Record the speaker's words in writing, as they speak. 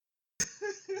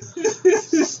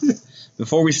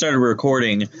Before we started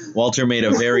recording, Walter made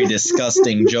a very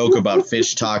disgusting joke about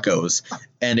fish tacos,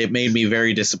 and it made me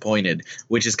very disappointed,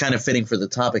 which is kind of fitting for the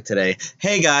topic today.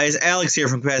 Hey guys, Alex here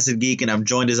from Capacity Geek, and I'm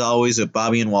joined as always with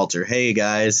Bobby and Walter. Hey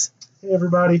guys. Hey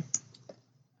everybody.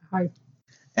 Hi.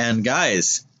 And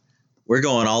guys, we're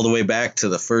going all the way back to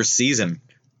the first season.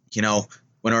 You know,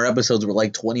 when our episodes were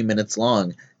like 20 minutes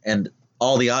long, and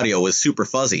all the audio was super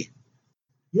fuzzy.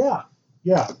 Yeah,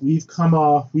 we've come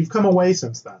away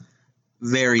since then.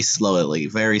 Very slowly,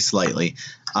 very slightly.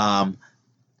 I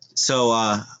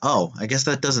guess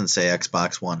that doesn't say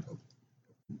Xbox One.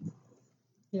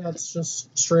 Yeah, it's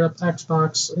just straight up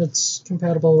Xbox. It's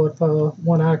compatible with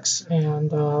One X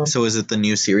and So is it the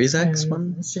new Series X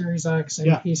one? Series X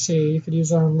and PC. You could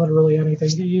use it on literally anything.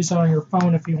 You could use it on your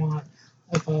phone if you want.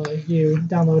 If you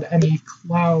download any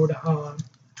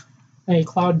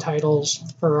cloud titles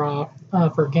for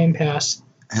Game Pass.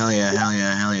 Hell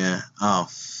yeah. Oh,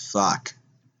 fuck.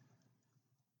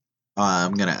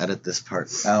 I'm going to edit this part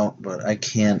out, but I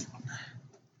can't.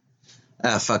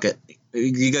 Fuck it.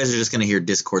 You guys are just going to hear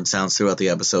Discord sounds throughout the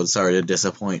episode. Sorry to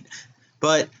disappoint.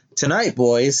 But tonight,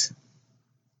 boys,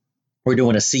 we're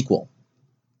doing a sequel.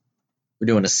 We're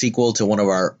doing a sequel to one of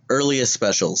our earliest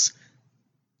specials.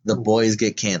 The Boys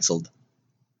Get Canceled.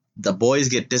 The Boys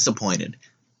Get Disappointed.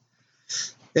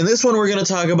 In this one, we're going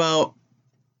to talk about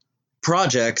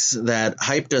projects that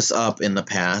hyped us up in the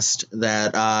past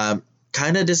that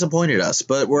kind of disappointed us,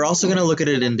 but we're also going to look at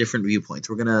it in different viewpoints.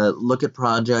 We're going to look at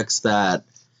projects that,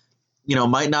 you know,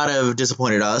 might not have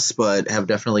disappointed us, but have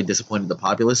definitely disappointed the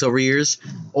populace over years,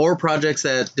 or projects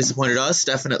that disappointed us,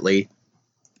 definitely,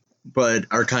 but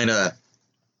are kind of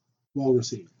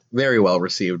very well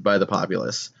received by the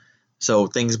populace. So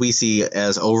things we see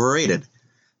as overrated.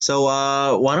 So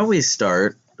why don't we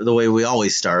start the way we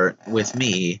always start, with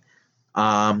me.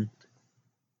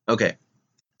 Okay,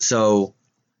 so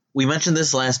we mentioned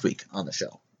this last week on the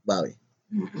show, Bobby.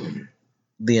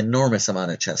 The enormous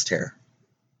amount of chest hair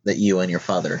that you and your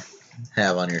father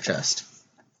have on your chest.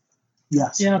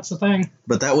 Yes. Yeah, it's a thing.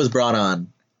 But that was brought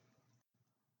on.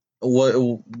 What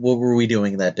were we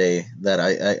doing that day that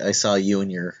I saw you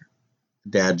and your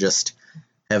dad just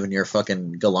having your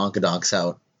fucking galonkadonks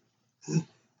out?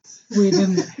 We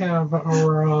didn't have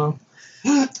our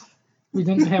we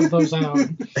didn't have those out.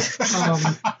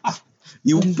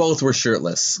 You both were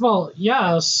shirtless. Well,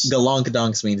 yes.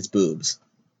 Galonkadonks means boobs.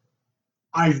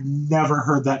 I've never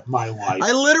heard that in my life.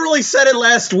 I literally said it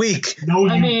last week. No,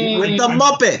 you didn't. With the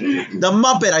Muppet. The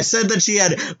Muppet. I said that she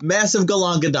had massive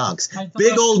galonkadonks.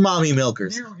 Big old mommy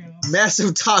milkers. There we go.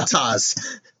 Massive tatas.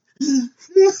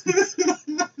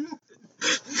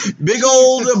 Big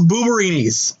old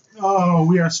booberinis. Oh,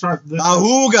 we are starting this.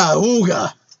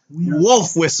 Ahooga.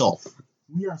 Wolf whistle.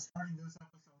 We are starting this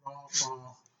episode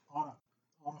off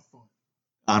on a foot.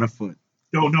 On a foot.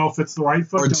 Don't know if it's the right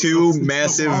foot. Or two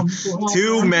massive.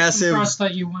 Impressed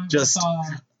that you went Just.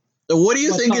 with, What do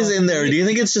you think is in there? Do you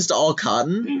think it's just all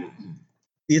cotton?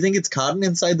 Do you think it's cotton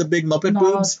inside the big Muppet no,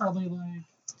 boobs? it's probably like.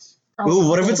 Ooh,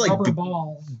 what if it's like rubber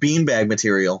balls? beanbag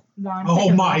material? No, I'm Oh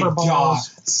thinking my rubber God!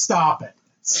 balls. Stop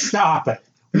it!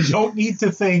 We don't need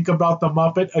to think about the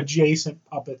Muppet adjacent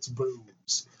puppets'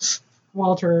 boobs.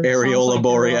 Walter. Areola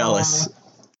borealis.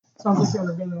 Sounds like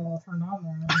you're going to turn on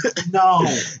there. No.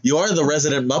 You are the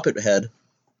resident Muppet head.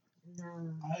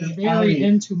 You're very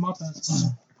into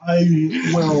Muppets. I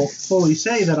will fully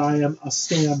say that I am a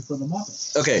stand for the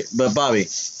Muppets. Okay, but Bobby,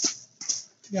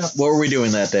 Yeah. what were we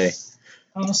doing that day?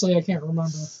 Honestly, I can't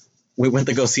remember. We went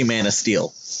to go see Man of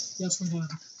Steel. Yes, we did.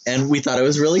 And we thought it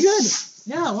was really good.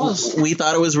 Yeah, it was. We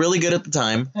thought it was really good at the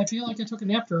time. I feel like I took a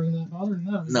nap during that. Other than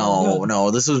that, it was really good.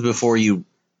 No, this was before you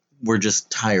were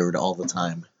just tired all the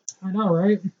time. I know,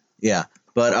 right? Yeah,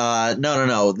 but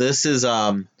no. This is what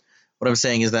I'm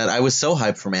saying is that I was so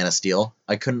hyped for Man of Steel,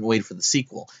 I couldn't wait for the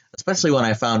sequel, especially when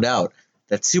I found out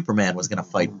that Superman was going to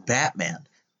fight Batman,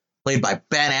 played by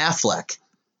Ben Affleck.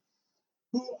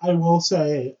 Who I will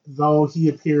say, though he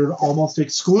appeared almost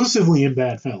exclusively in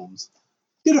bad films,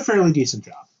 did a fairly decent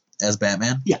job. As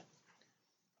Batman? Yeah.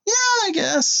 Yeah, I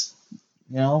guess.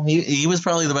 You know, he was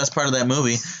probably the best part of that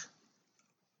movie.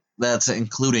 That's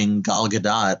including Gal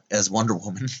Gadot as Wonder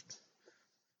Woman.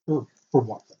 For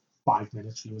what, 5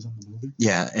 minutes she was in the movie?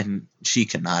 Yeah, and she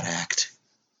cannot act.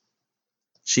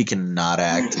 She cannot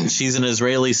act. She's an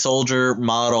Israeli soldier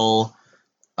model,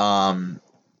 but,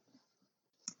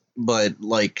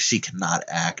 like, she cannot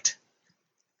act.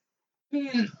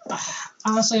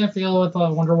 Honestly, I feel with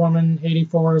Wonder Woman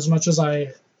 84, as much as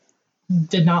I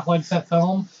did not like that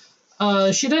film,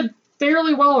 she did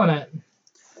fairly well in it.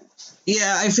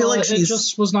 Yeah, I feel like it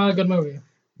just was not a good movie.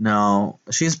 No,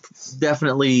 she's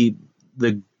definitely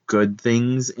the good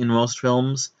things in most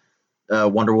films.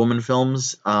 Wonder Woman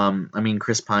films. I mean,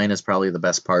 Chris Pine is probably the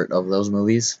best part of those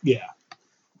movies. Yeah.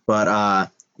 But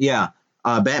yeah,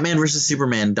 Batman versus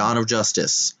Superman: Dawn of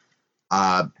Justice.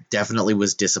 Definitely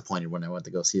was disappointed when I went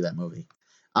to go see that movie.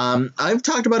 I've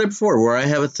talked about it before, where I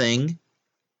have a thing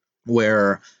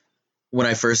where when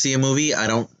I first see a movie, I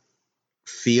don't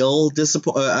feel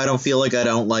disappointed. I don't feel like I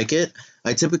don't like it.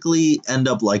 I typically end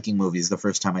up liking movies the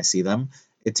first time I see them.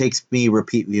 It takes me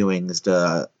repeat viewings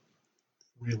to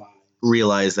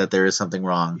realize that there is something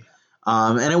wrong.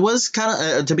 And it was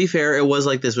kind of, to be fair, it was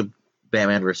like this with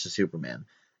Batman versus Superman.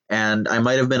 And I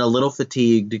might have been a little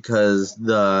fatigued because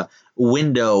the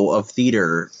window of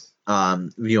theater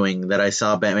viewing that I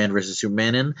saw Batman versus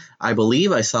Superman in, I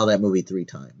believe I saw that movie 3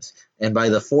 times. And by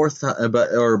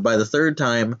the by the third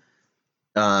time,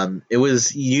 it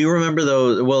was, you remember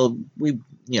those, well,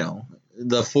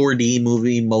 the 4D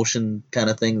movie motion kind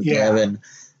of thing they have in,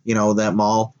 that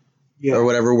mall or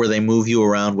whatever, where they move you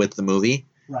around with the movie.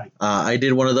 Right. I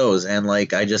did one of those, and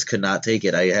like I just could not take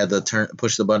it. I had to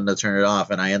push the button to turn it off,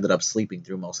 and I ended up sleeping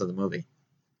through most of the movie.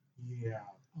 Yeah.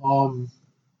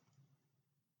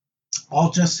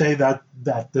 I'll just say that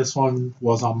this one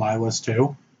was on my list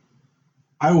too.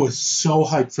 I was so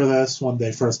hyped for this when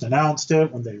they first announced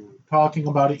it, when they were talking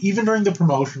about it, even during the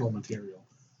promotional material.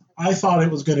 I thought it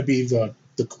was going to be the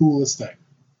coolest thing.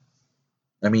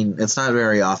 I mean, it's not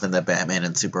very often that Batman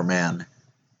and Superman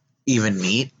even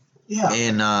meet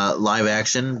in live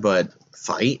action, but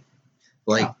fight.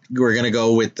 Like, we're going to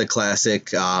go with the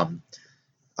classic,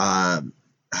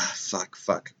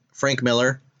 Frank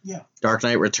Miller. Yeah. Dark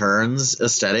Knight Returns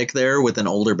aesthetic there with an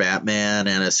older Batman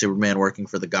and a Superman working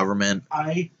for the government.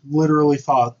 I literally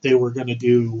thought they were going to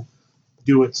do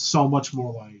it so much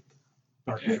more like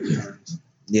Dark Knight Returns.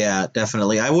 Yeah,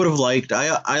 definitely. I would have liked,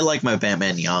 I like my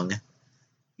Batman young.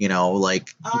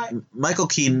 Michael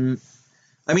Keaton.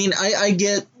 I mean,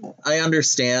 I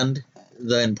understand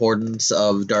the importance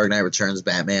of Dark Knight Returns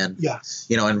Batman. Yes.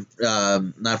 And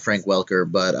not Frank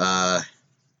Welker, but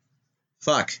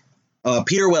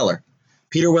Peter Weller.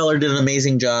 Peter Weller did an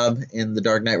amazing job in the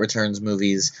Dark Knight Returns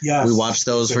movies. Yes. We watched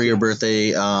those for your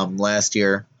birthday last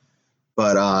year.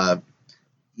 But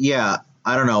yeah,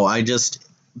 I don't know.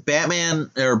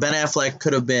 Batman or Ben Affleck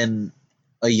could have been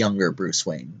a younger Bruce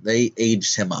Wayne. They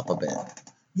aged him up a bit.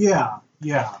 Yeah.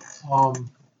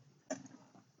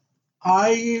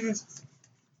 I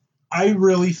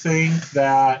really think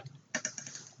that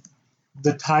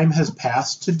the time has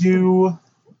passed to do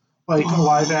like a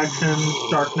live action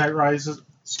Dark Knight Rises.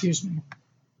 Excuse me.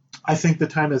 I think the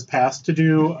time has passed to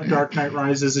do a Dark Knight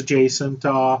Rises adjacent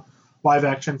live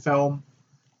action film.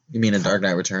 You mean a Dark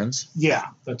Knight Returns? Yeah,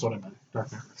 that's what I meant.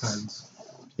 Dark Knight Returns.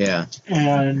 Yeah.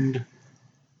 And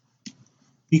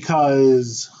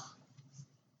because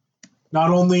not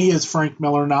only is Frank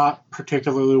Miller not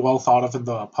particularly well thought of in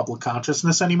the public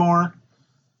consciousness anymore,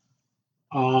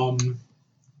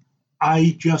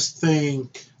 I just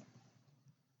think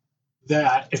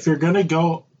that if you're gonna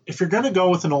go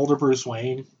with an older Bruce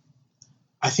Wayne,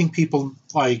 I think people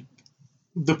like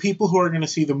the people who are going to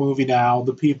see the movie now,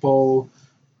 the people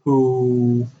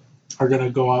who are going to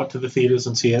go out to the theaters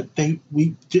and see it,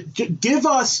 give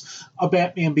us a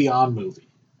Batman Beyond movie.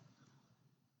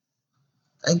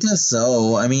 I guess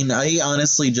so. I mean, I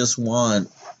honestly just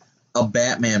want a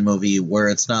Batman movie where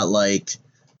it's not like,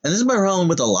 and this is my problem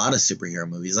with a lot of superhero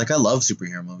movies. Like, I love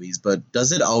superhero movies, but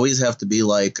does it always have to be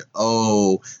like,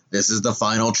 oh, this is the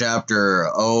final chapter.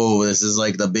 Oh, this is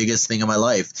like the biggest thing in my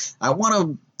life. I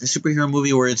want a superhero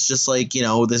movie where it's just like,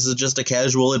 this is just a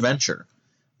casual adventure.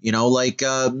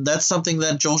 That's something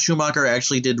that Joel Schumacher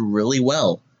actually did really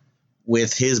well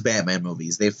with his Batman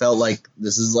movies. They felt like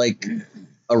this is like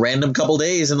a random couple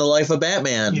days in the life of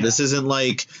Batman. Yeah. This isn't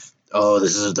like, oh,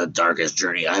 this is the darkest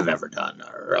journey I've ever done,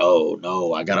 or oh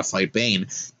no, I gotta fight Bane.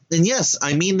 And yes,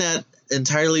 I mean that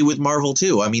entirely with Marvel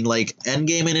too. I mean, like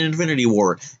Endgame and Infinity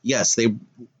War, yes, they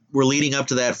were leading up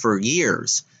to that for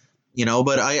years,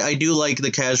 but I do like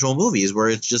the casual movies where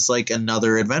it's just like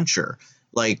another adventure.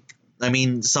 Like, I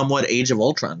mean, somewhat Age of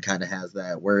Ultron kind of has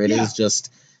that, where it is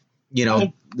just,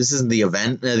 this isn't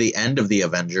the end of the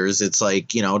Avengers. It's like,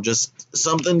 just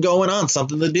something going on,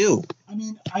 something to do. I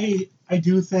mean, I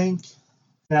do think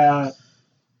that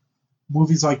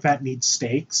movies like that need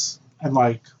stakes and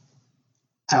like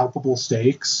palpable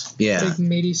stakes. Yeah. Big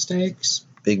meaty stakes.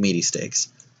 Big meaty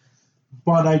stakes.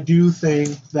 But I do think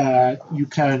that you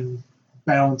can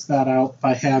balance that out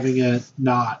by having it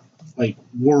not like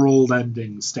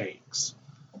world-ending stakes.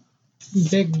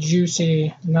 Big,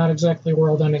 juicy, not exactly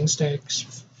world-ending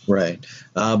stakes. Right.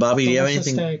 Bobby, do you have Delicious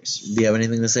anything? steaks. Do you have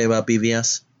anything to say about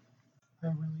BVS? I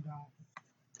really don't.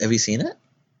 Have you seen it?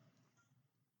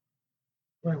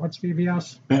 Wait, what's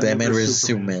BBS? Batman vs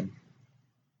Superman.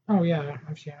 Oh yeah,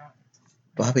 I've seen it.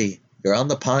 Bobby, you're on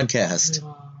the podcast.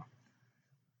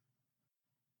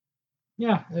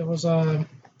 Yeah, it was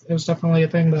definitely a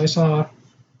thing that I saw.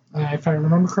 If I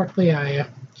remember correctly, I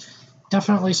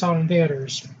definitely saw it in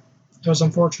theaters. It was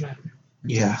unfortunate,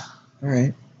 Yeah. All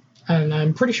right. and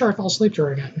I'm pretty sure I fell asleep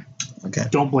during it. Okay.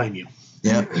 Don't blame you.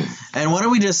 Yep. And why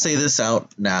don't we just say this out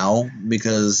now?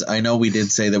 Because I know we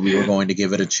did say that we were going to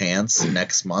give it a chance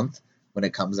next month when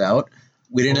it comes out.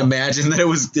 We didn't imagine that it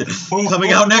was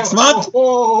coming out next month.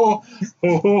 But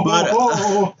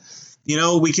you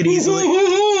know, we could easily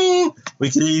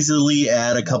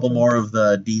add a couple more of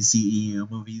the DCEU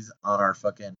movies on our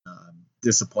fucking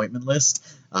disappointment list.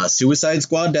 Suicide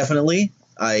Squad, definitely.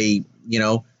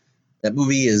 That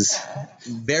movie is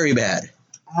very bad.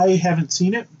 I haven't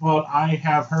seen it, but I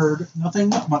have heard nothing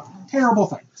but terrible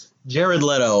things. Jared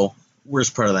Leto,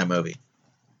 worst part of that movie.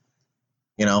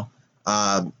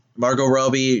 Margot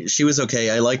Robbie, she was okay.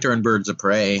 I liked her in Birds of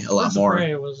Prey a lot more. Birds of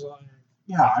Prey was like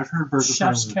Yeah, I've heard Birds of Prey.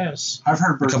 chef's kiss. I've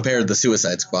heard Birds Compared of to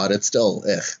Suicide Squad, it's still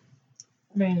I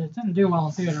mean, it didn't do well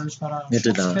in theaters, but It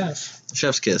did not. Kiss.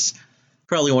 Chef's Kiss.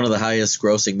 Probably one of the highest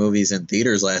grossing movies in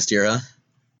theaters last year, huh?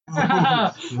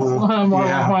 One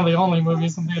of the only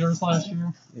movies in theaters last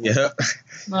year. Yeah.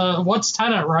 What's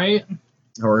Tenet, right?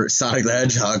 Or Sonic the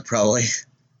Hedgehog, probably.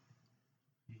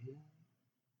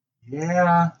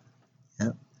 Yeah.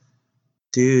 Yep.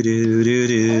 Do do do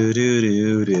do do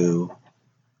do do.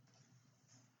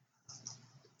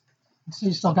 So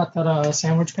you still got that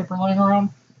sandwich paper laying around?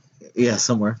 Yeah,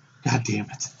 somewhere. God damn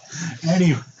it.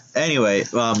 Anyway,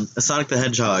 Sonic the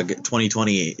Hedgehog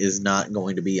 2020 is not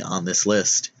going to be on this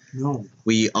list. No.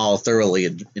 We all thoroughly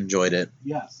enjoyed it.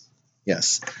 Yes.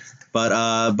 Yes.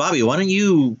 But, Bobby, why don't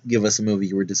you give us a movie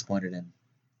you were disappointed in?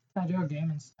 Can I do a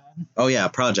game instead? Oh, yeah,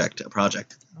 Project.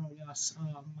 Oh, yes.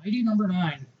 Mighty Number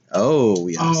 9. Oh,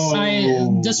 yes.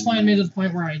 Disappointed me to the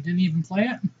point where I didn't even play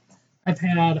it. I've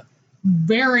had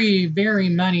very, very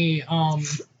many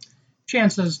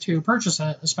chances to purchase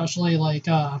it, especially like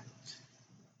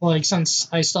since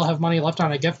I still have money left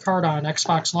on a gift card on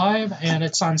Xbox Live and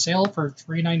it's on sale for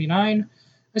 $3.99,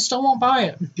 I still won't buy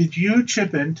it. Did you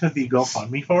chip into the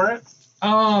GoFundMe for it?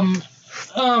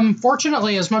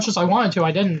 Fortunately, as much as I wanted to,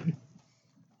 I didn't.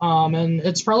 And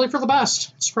it's probably for the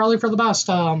best.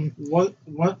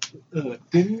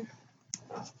 Didn't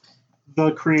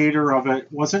the creator of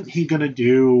it, wasn't he gonna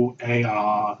do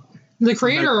a The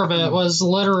creator of it was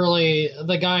literally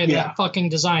the guy Yeah. that fucking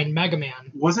designed Mega Man.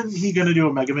 wasn't he gonna do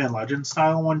a Mega Man Legends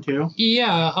style one too?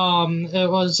 Yeah, it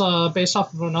was based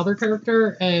off of another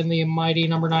character in the Mighty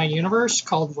Number 9 universe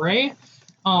called Ray.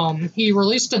 He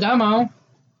released a demo.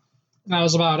 That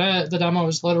was about it. The demo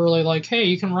was literally like, hey,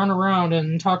 you can run around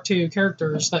and talk to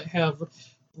characters that have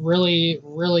really,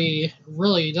 really,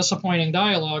 really disappointing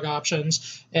dialogue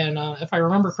options. And if I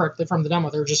remember correctly from the demo,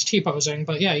 they're just T-posing.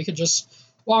 But yeah, you could just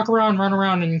walk around, run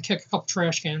around, and kick a couple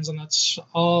trash cans, and that's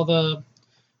all that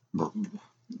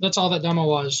demo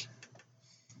was.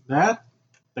 That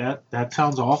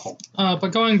sounds awful. But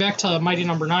going back to Mighty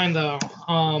Number 9, though,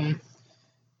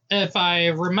 if I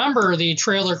remember the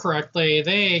trailer correctly,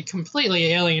 they completely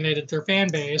alienated their fan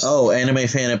base. Oh, anime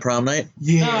fan at prom night?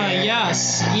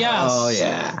 Yes. Oh,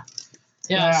 yeah.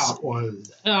 Yes. That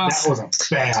was a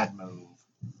bad move.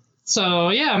 So,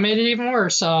 yeah, it made it even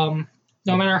worse. No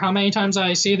matter how many times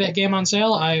I see that game on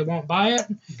sale, I won't buy it.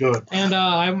 Good. And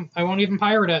I won't even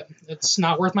pirate it. It's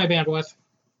not worth my bandwidth.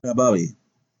 Now, Bobby,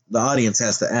 the audience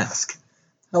has to ask,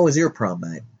 how was your prom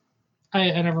night?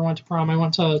 I never went to prom. I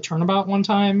went to Turnabout one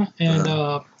time, and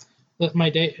my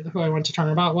date, who I went to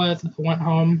Turnabout with, went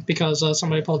home because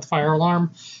somebody pulled the fire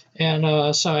alarm,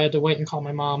 and so I had to wait and call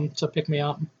my mom to pick me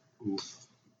up. Oof.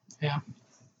 Yeah.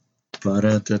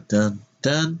 Dun,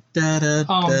 dun,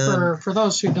 dun, For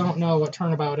those who don't know what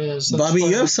Turnabout is, that's Bobby,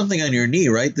 where- you have something on your knee,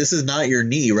 right? This is not your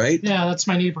knee, right? Yeah, that's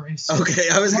my knee brace. Okay,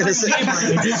 I was gonna say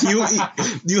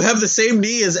you have the same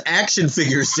knee as action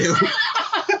figures do.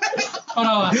 Oh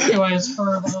no! Anyways,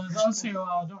 for those who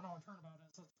don't know what Turnabout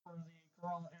is, it's where the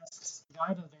girl asks the guy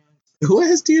to dance. Who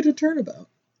asked you to Turnabout?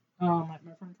 My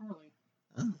friend Charlie.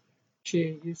 Oh.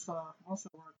 She used to also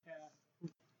work at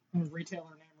a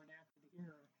retailer named Redacted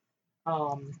Here.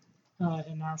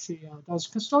 And now she does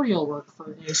custodial work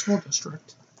for a school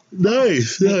district.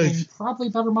 Nice. Making probably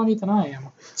better money than I am.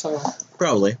 So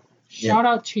Probably. shout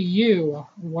out to you,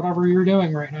 whatever you're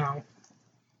doing right now.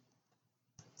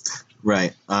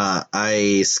 Right.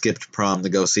 I skipped prom to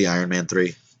go see Iron Man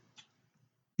 3.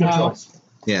 Good choice.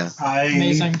 Yeah.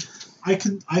 Amazing. I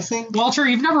think Walter,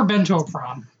 you've never been to a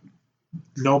prom.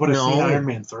 no, but I've No. seen Iron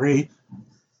Man 3.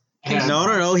 And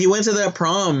No. He went to that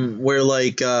prom where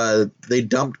they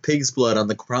dumped pig's blood on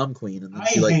the prom queen, and then I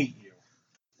she hate you.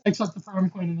 Except the prom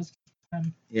queen in this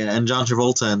time. yeah, and John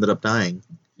Travolta ended up dying.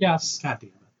 Yes. God damn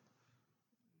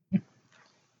it.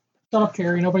 Shut up,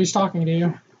 Carrie. Nobody's talking to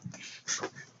you.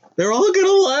 They're all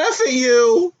gonna laugh at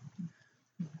you.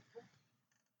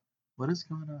 What is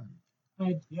going on?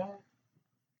 Yeah.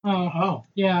 Oh, Oh,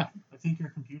 yeah. I think your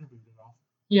computer booted off.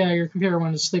 Yeah, your computer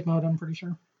went into sleep mode, I'm pretty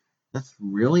sure. That's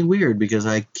really weird because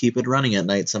I keep it running at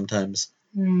night sometimes.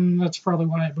 That's probably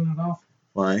why it booted off.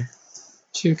 Why?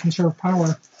 To conserve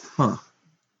power. Huh.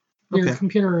 Your Okay.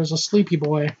 computer is a sleepy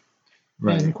boy.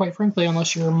 Right. And quite frankly,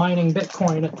 unless you're mining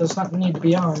Bitcoin, it does not need to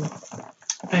be on.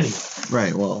 Anyway.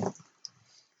 Right. Well,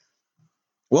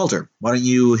 Walter, why don't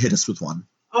you hit us with one?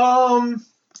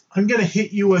 I'm gonna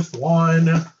hit you with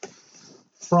one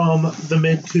from the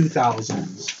mid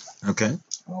 2000s. Okay.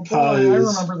 Oh boy, I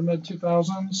remember the mid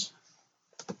 2000s.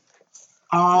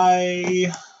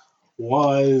 I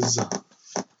was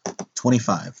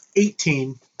 25.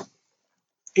 18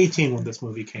 when this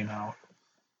movie came out.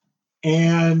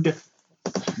 And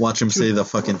Watch him say the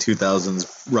fucking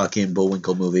 2000s Rocky and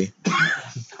Bullwinkle movie.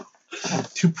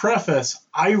 to preface,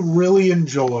 I really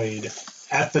enjoyed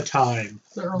at the time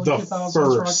The early The 2000s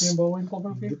first. Rocky and Bullwinkle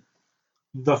movie.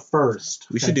 the first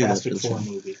We should do that Fantastic for the Four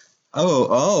show. movie.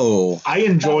 Oh. I That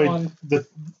enjoyed one. the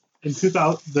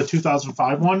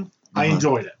 2005 one. I Uh-huh.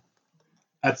 enjoyed it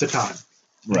at the time.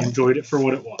 I Right. enjoyed it for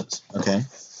what it was. Okay.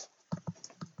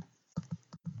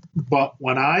 But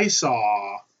when I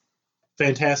saw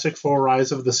Fantastic Four: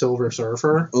 Rise of the Silver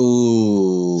Surfer,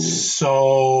 Ooh.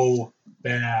 so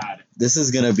bad. This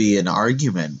is going to be an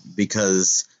argument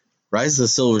because Rise of the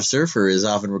Silver Surfer is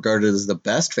often regarded as the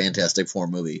best Fantastic Four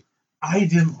movie. I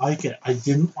didn't like it.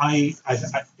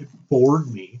 It bored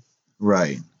me.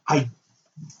 Right.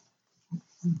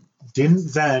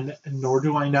 Didn't then, nor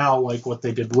do I now, like what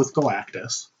they did with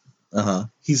Galactus. Uh-huh.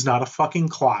 He's not a fucking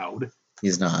cloud.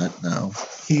 He's not, no.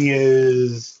 He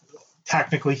is,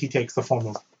 technically, he takes the form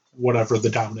of whatever the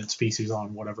dominant species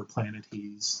on whatever planet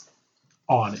he's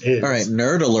on is. All right,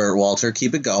 nerd alert, Walter.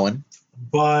 Keep it going.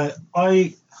 But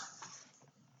I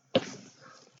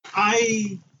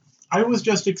was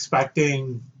just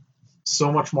expecting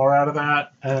so much more out of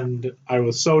that, and I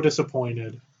was so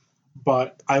disappointed.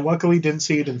 But I luckily didn't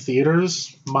see it in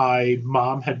theaters. My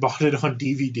mom had bought it on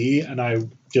DVD, and I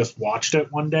just watched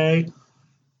it one day.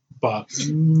 But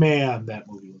man, that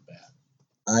movie was bad.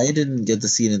 I didn't get to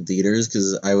see it in theaters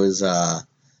because I was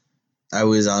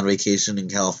on vacation in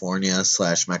California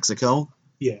 / Mexico.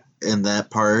 Yeah. In that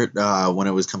part when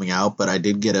it was coming out, but I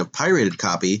did get a pirated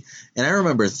copy, and I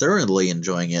remember thoroughly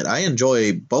enjoying it. I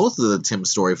enjoy both of the Tim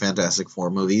Story Fantastic Four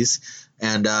movies,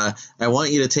 and I want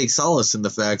you to take solace in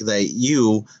the fact that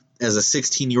you, as a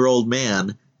 16-year-old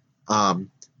man,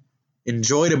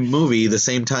 enjoyed a movie the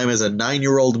same time as a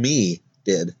 9-year-old me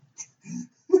did.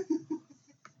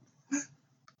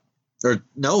 Or,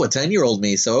 no, a 10-year-old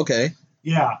me, so okay.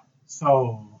 Yeah.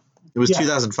 So It was Yeah.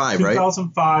 2005, right?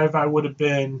 2005, I would have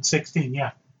been 16.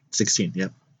 Yeah. 16,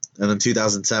 yep. And then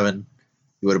 2007,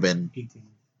 you would have been 18.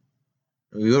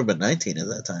 19 at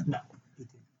that time. No. 18.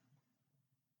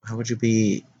 How would you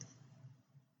be?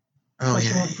 Oh Plus, you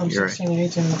yeah, went from you're right. 16 to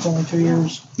 18, it's only 2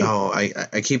 years. Oh,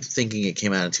 I keep thinking it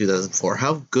came out in 2004.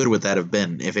 How good would that have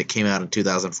been if it came out in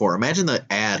 2004? Imagine the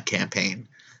ad campaign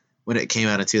when it came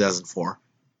out in 2004.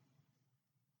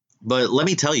 But let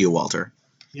me tell you, Walter.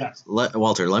 Yes.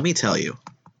 Walter, let me tell you.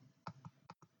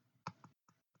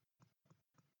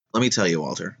 Let me tell you,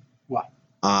 Walter. What?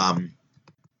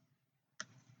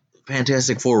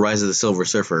 Fantastic Four: Rise of the Silver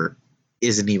Surfer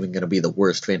isn't even going to be the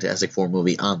worst Fantastic Four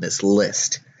movie on this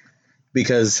list,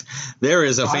 because there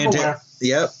is a fantastic.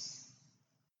 Yep.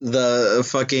 The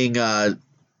fucking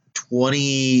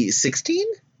 2016.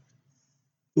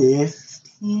 15.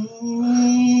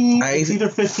 It's either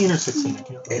 15 or 16. I can't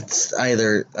remember. It's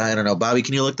either, I don't know. Bobby,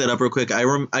 can you look that up real quick?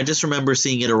 I just remember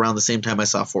seeing it around the same time I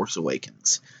saw Force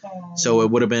Awakens. So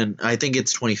it would have been, I think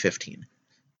it's 2015.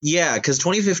 Yeah, because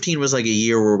 2015 was like a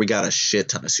year where we got a shit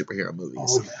ton of superhero movies.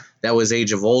 Oh, yeah. That was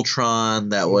Age of Ultron.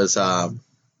 That was,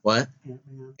 what?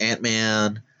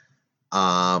 Ant-Man.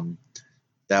 Ant-Man.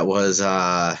 That was,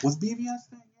 Was BVS that year?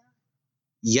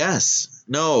 yes.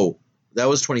 No, that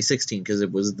was 2016 because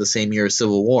it was the same year as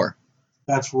Civil War.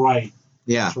 That's right.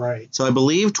 Yeah. That's right. So I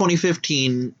believe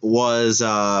 2015 was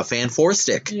Fan Four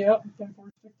Stick. Yep, Fan Four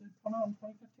Stick did come out in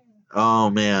 2015. Oh,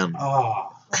 man. Ah.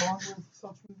 Along with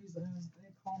such movies as They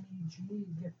Call Me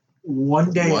Jeeg.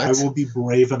 One day What? I will be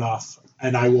brave enough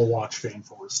and I will watch Fan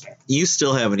Forest after. You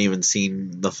still haven't even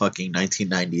seen the fucking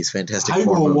 1990s Fantastic I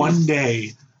Four will movie. one day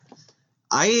be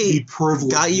I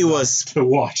privileged got you enough to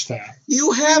watch that.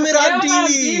 You have it on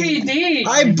DVD. DVD.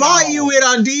 I bought you it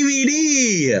on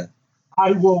DVD.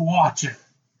 I will watch it.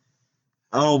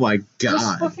 Oh my Just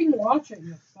god. fucking watch it,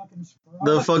 you fucking scrub.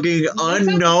 The fucking You said the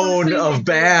unknown first thing you of do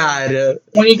bad.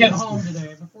 When you get home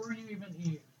today, before you even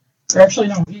eat. Or actually,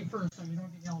 no, eat first so you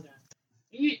don't get yelled at.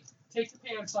 Eat, take the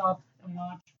pants off, and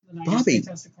watch the 90s Bobby.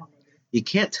 Fantastic Four movie. You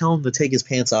can't tell him to take his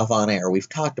pants off on air. We've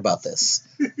talked about this.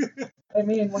 I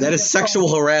mean, when That he is gets sexual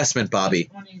home, harassment, Bobby.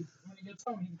 When he gets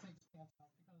home, he can take his pants off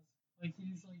because, like, he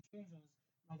usually changes.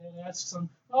 My dad asks him,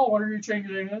 "Oh, what are you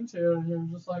changing into?" And you're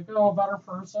just like, "Oh, a better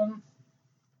person,"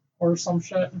 or some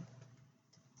shit.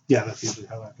 Yeah, that's usually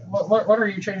how that goes. What are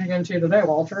you changing into today,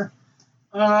 Walter?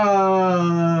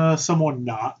 Someone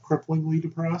not cripplingly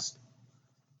depressed.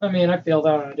 I mean, I feel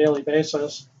that on a daily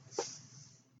basis.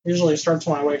 Usually starts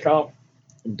when I wake up.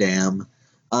 Damn.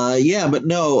 Yeah, but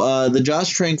no, the Josh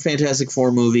Trank Fantastic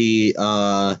Four movie,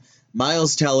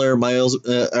 Miles Teller,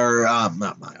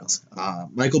 not Miles,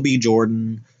 Michael B.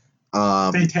 Jordan.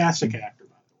 Fantastic actor,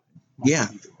 by the way. Yeah.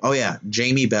 Oh, yeah.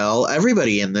 Jamie Bell.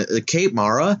 Everybody in the Kate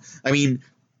Mara. I mean,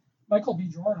 Michael B.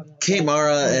 Jordan. Kate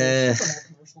Mara,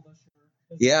 Super Bowl commercial this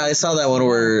year. yeah, I saw that one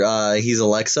where he's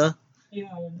Alexa. Yeah,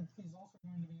 and he's also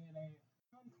going to be in a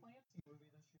Tom Clancy movie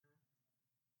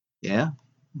this Yeah.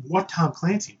 What Tom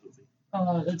Clancy movie?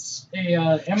 year. It's a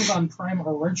Amazon Prime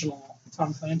original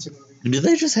Tom Clancy movie. Do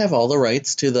they just have all the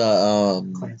rights to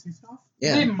the Clancy stuff?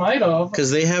 They yeah, might have.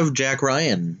 because they have Jack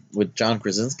Ryan with John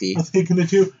Krasinski. Are they gonna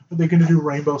do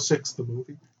Rainbow Six the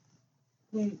movie?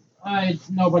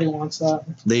 Nobody wants that.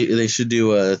 They should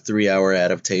do a 3-hour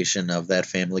adaptation of that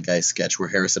Family Guy sketch where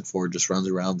Harrison Ford just runs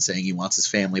around saying he wants his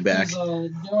family back.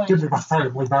 Give me my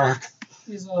family back.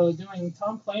 He's doing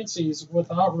Tom Clancy's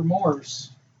without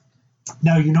remorse.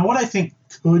 Now you know what I think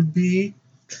could be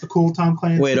a cool Tom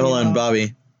Clancy. Wait, hold on,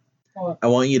 Bobby. What? I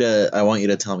want you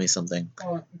to tell me something.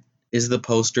 What? Is the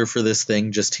poster for this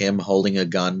thing just him holding a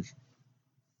gun?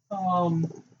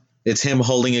 It's him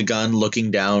holding a gun,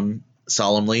 looking down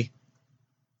solemnly.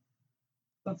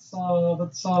 That's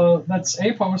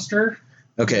a poster.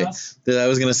 Okay, Yes. I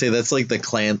was gonna say that's like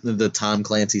the Tom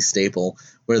Clancy staple,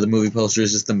 where the movie poster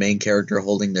is just the main character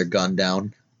holding their gun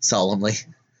down solemnly.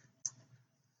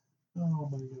 Oh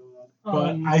my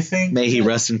god! But I think May he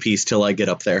rest in peace till I get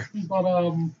up there. But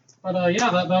yeah,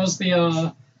 that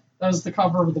was the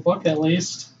cover of the book at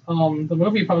least. The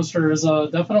movie poster is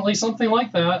definitely something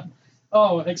like that.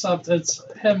 Oh, except it's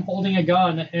him holding a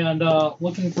gun and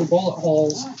looking for bullet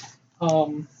holes.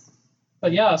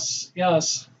 But yes.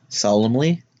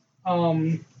 Solemnly?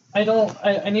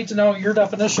 I need to know your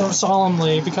definition of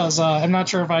solemnly because I'm not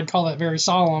sure if I'd call it very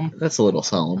solemn. That's a little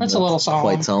solemn. That's a little solemn.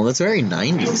 Quite solemn. That's very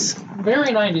 90s. Very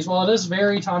 90s. Well, it is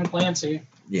very Tom Clancy.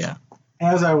 Yeah.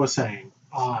 as I was saying,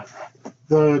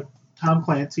 the Tom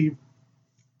Clancy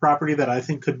property that I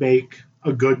think could make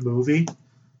a good movie,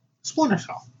 Splinter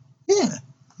Cell. Yeah.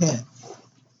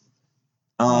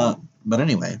 But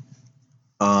anyway,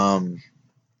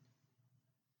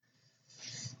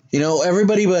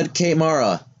 everybody but Kate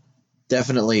Mara,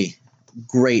 definitely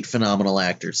great, phenomenal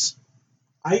actors.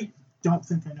 I don't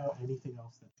think I know anything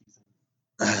else that she's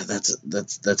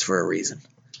in. That's for a reason.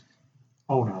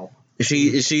 Oh no.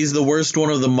 She's the worst one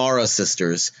of the Mara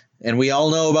sisters, and we all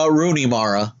know about Rooney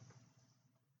Mara.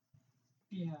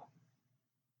 Yeah.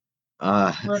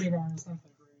 Rooney Mara's not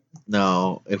that great.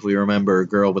 No, if we remember,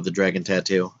 girl with the dragon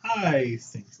tattoo. I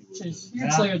think she was. She's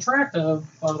hugely attractive,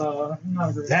 but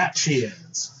not great. That she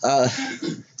is.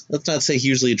 Let's not say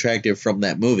hugely attractive from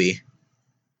that movie.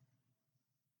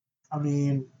 I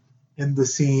mean, in the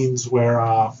scenes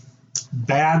where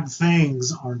bad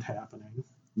things aren't happening.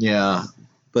 Yeah,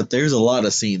 but there's a lot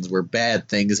of scenes where bad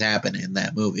things happen in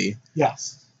that movie.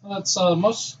 Yes. That's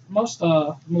most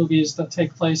movies that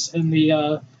take place in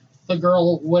the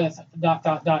girl with ...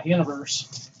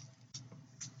 universe.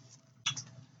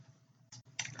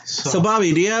 So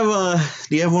Bobby, do you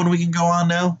have one we can go on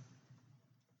now?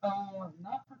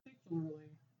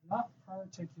 Not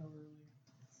particularly.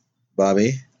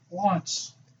 Bobby?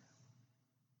 Once.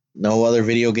 No other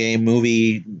video game,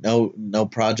 movie, no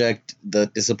project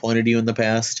that disappointed you in the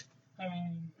past? I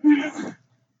mean,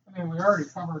 we already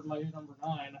covered my number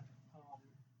 9.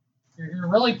 You're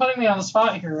really putting me on the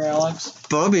spot here, Alex.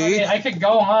 Bobby! I could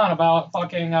go on about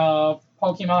fucking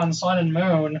Pokemon Sun and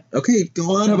Moon. Okay,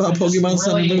 go on about Pokemon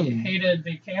Sun and Moon. I really hated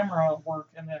the camera work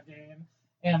in that game,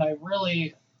 and I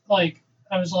really, I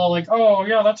was all like, oh,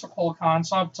 yeah, that's a cool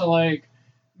concept to,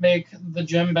 make the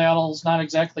gym battles not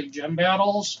exactly gym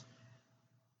battles.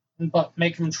 but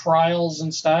make them trials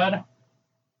instead.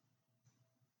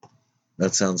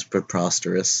 That sounds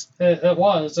preposterous. It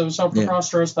was so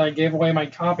preposterous that I gave away my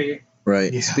copy.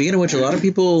 Right. Yeah. Speaking of which, a lot of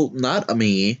people, not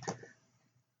me,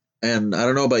 and I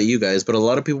don't know about you guys, but a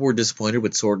lot of people were disappointed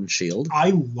with Sword and Shield. I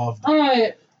loved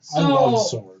it. I love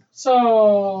Sword.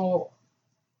 So,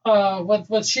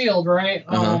 with Shield, right?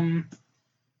 Uh-huh.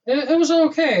 It was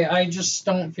okay. I just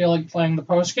don't feel like playing the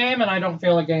post game, and I don't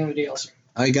feel like getting the DLC.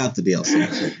 I got the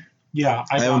DLC. Yeah,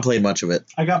 I haven't played much of it.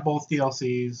 I got both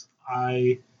DLCs.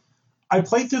 I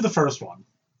played through the first one.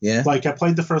 Yeah? Like, I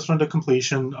played the first one to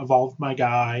completion, evolved my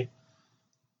guy.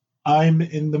 I'm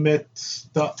in the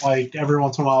midst of, like, every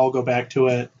once in a while I'll go back to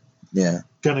it. Yeah.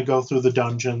 Gonna go through the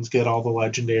dungeons, get all the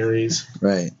legendaries.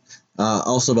 Right.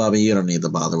 Also, Bobby, you don't need to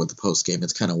bother with the post game.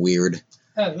 It's kind of weird.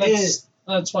 That's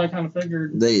what I kind of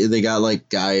figured. They got like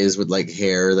guys with like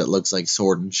hair that looks like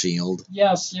Sword and Shield.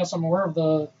 Yes, I'm aware of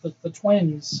the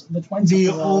twins. The twins. The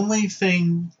only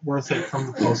thing worth it from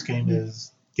the post game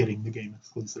is getting the game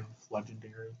exclusive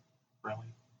legendary, really.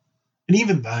 And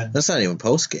even then, That's not even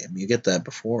post game. You get that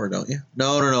before, don't you?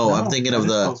 No. I'm thinking of that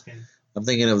is the. post-game. I'm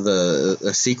thinking of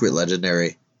the secret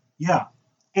legendary. Yeah,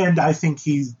 and I think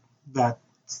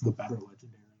that's the better legendary.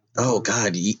 Oh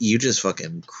God, you just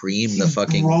fucking creamed the He's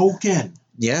fucking. broken.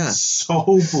 Yeah. So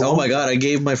broken. Oh my God, I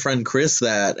gave my friend Chris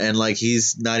that, and like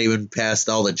he's not even past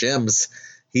all the gems.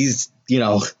 He's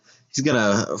he's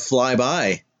gonna fly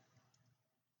by.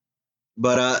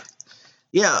 But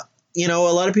yeah, a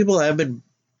lot of people have been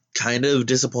kind of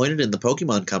disappointed in the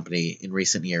Pokemon Company in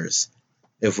recent years.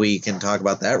 If we can talk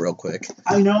about that real quick.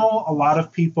 I know a lot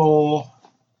of people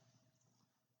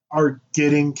are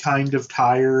getting kind of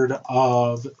tired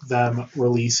of them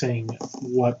releasing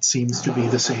what seems to be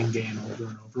the same game over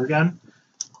and over again.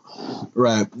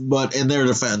 Right, but in their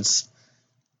defense,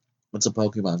 it's a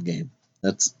Pokemon game.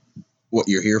 That's what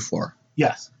you're here for.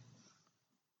 Yes.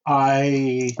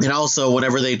 And also,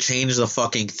 whenever they change the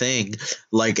fucking thing,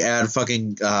 like add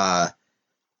fucking, what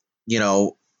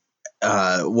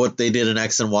they did in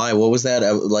X and Y, what was that?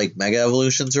 Like Mega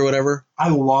Evolutions or whatever? I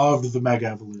loved the Mega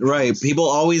Evolutions. Right. People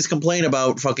always complain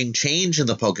about fucking change in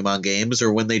the Pokemon games,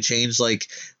 or when they change like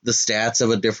the stats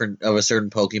of a certain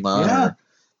Pokemon. Yeah. Or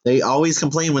they always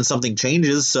complain when something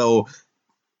changes. So,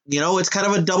 it's kind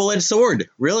of a double-edged sword,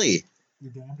 really.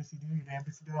 You're damned if you do, you're damned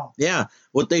if you don't. Yeah.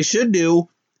 What they should do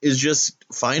is just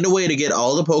find a way to get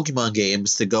all the Pokemon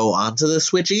games to go onto the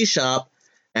Switch eShop,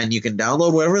 and you can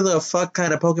download whatever the fuck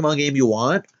kind of Pokemon game you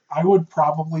want. I would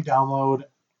probably download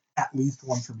at least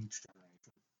one from each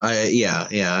generation.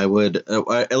 I would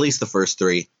at least the first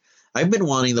three. I've been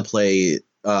wanting to play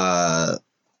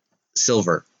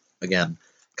Silver again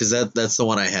because that's the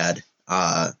one I had.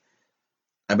 That's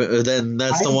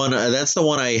the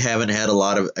one I haven't had a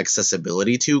lot of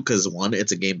accessibility to because one,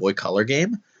 it's a Game Boy Color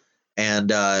game,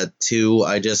 and two,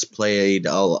 I just played.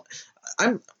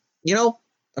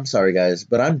 I'm sorry guys,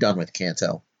 but I'm done with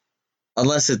Kanto,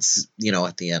 unless it's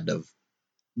at the end of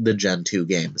the Gen 2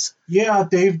 games. Yeah,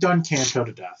 they've done Kanto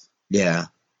to death. Yeah.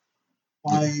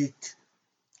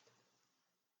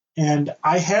 And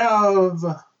I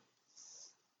have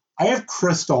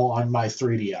Crystal on my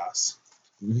 3DS.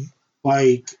 Mm-hmm.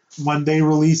 Like, when they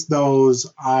released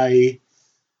those, I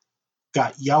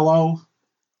got Yellow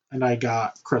and I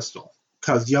got Crystal.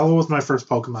 Because Yellow was my first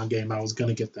Pokemon game. I was going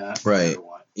to get that. Right. No matter what.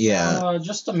 Yeah.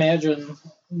 Just imagine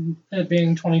it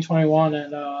being 2021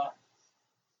 and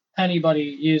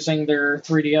anybody using their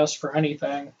 3DS for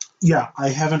anything. Yeah, I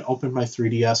haven't opened my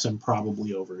 3DS in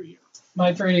probably over a year.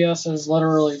 My 3DS is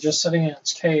literally just sitting in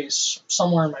its case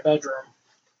somewhere in my bedroom.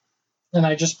 And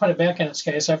I just put it back in its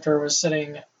case after it was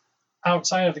sitting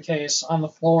outside of the case on the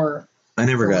floor. I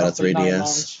never got a roughly 9 3DS.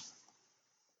 months.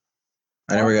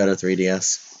 I never got a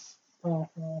 3DS. Oh,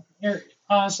 well,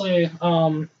 honestly,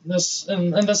 this in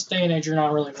this day and age, you're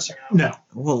not really missing out. No.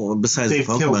 Well, besides They've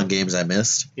the killed Pokemon it. games I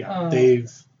missed. Yeah,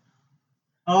 they've...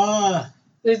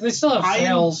 They still have I am-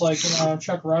 sales, like,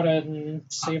 check Reddit and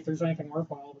see if there's anything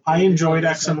worthwhile. I enjoyed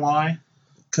X and Y.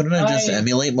 Couldn't I just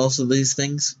emulate most of these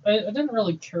things? I didn't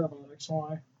really care about X and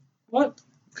Y. What?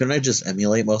 Couldn't I just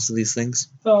emulate most of these things?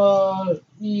 Yeah.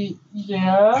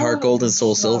 Heart Gold and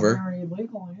Soul It's not Silver. very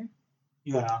legally.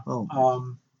 Yeah.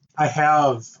 Oh, I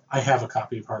have a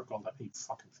copy of Heart Gold. I paid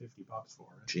fucking $50 for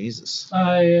it. Jesus.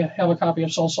 I have a copy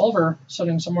of Soul Silver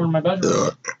sitting somewhere in my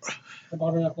bedroom. I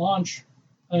bought it at launch.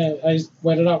 I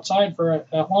waited outside for it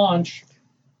at launch.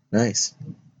 Nice.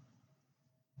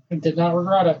 I did not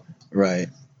regret it. Right.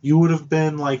 You would have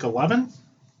been like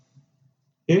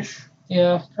 11-ish?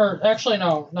 Yeah, or actually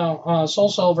no. Soul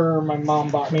Silver, my mom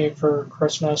bought me for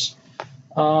Christmas.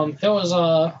 It was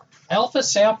Alpha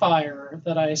Sapphire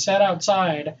that I sat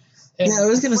outside. in Yeah, I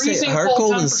was gonna say freezing Heart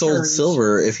cold Gold and Soul temperatures.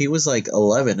 Silver. If he was like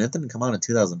 11, it didn't come out in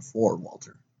 2004,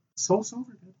 Walter. Soul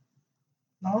Silver did.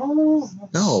 No.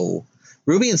 No,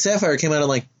 Ruby and Sapphire came out in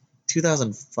like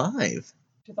 2005,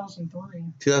 2003.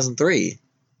 2003.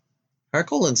 Heart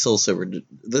Gold and Soul Silver.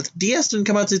 The DS didn't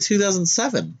come out to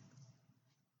 2007.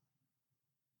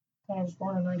 I was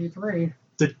born in 93.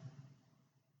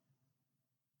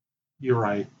 You're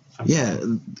right. Yeah,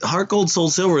 Heart Gold, Soul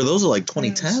Silver. Those are like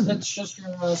 2010. It's just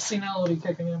your senility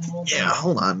kicking in. A little bit. Yeah,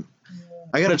 hold on. Yeah.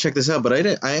 I gotta check this out,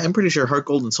 but I'm pretty sure Heart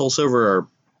Gold and Soul Silver are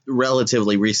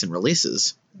relatively recent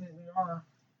releases. They are.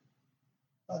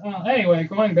 Anyway,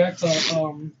 going back to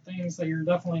things that you're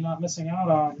definitely not missing out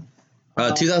on.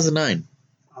 2009.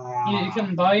 You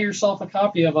can buy yourself a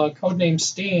copy of Codename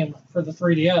Steam for the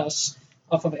 3DS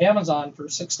off of Amazon for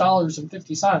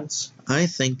 $6.50. I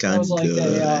think It I'm was like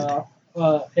good.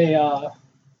 a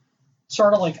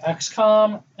sort of like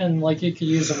XCOM, and like you could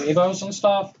use amiibos and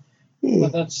stuff.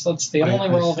 But that's the only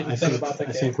relevant thing about the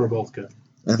game. I think we're both good.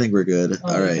 I think we're good.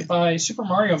 All You right. could buy Super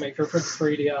Mario Maker for the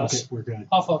 3DS Okay, we're good.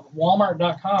 off of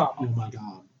Walmart.com. Oh my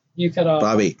god. You could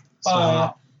Bobby.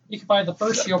 buy. You could buy the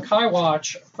first Yokai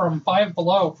Watch from Five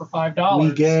Below for $5.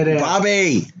 We get it.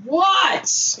 Bobby! What?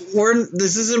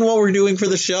 This isn't what we're doing for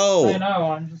the I show.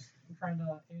 know. I'm just trying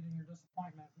to aid in your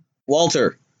disappointment.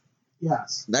 Walter,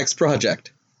 Yes. next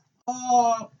project.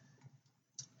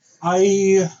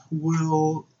 I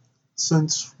will,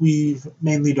 since we've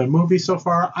mainly done movies so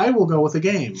far, I will go with a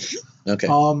game. Okay.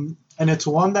 And it's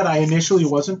one that I initially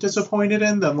wasn't disappointed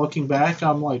in. Then looking back,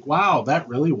 I'm like, wow, that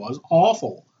really was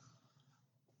awful.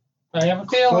 I have a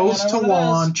feeling. Close I know to what it is.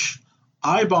 launch,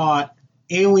 I bought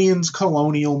Aliens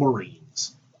Colonial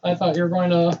Marines. I thought you were going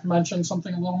to mention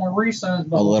something a little more recent,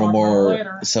 but A we'll little talk about it more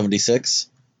later. 76.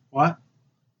 What?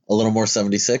 A little more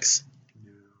 76.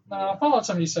 Fallout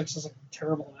 76 isn't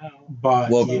terrible now. But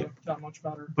Well, yeah, It got much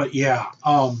better. but yeah,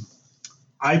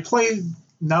 I played.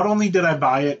 Not only did I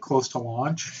buy it close to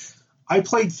launch, I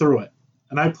played through it,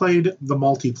 and I played the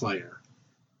multiplayer.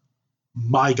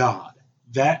 My God,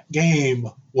 that game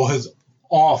was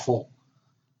awful.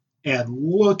 And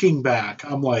looking back,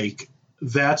 I'm like,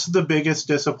 that's the biggest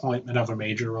disappointment of a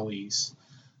major release.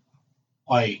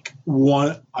 Like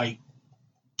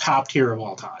top tier of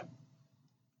all time.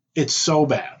 It's so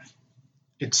bad.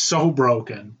 It's so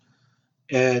broken.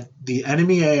 And the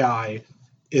enemy AI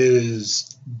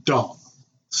is dumb.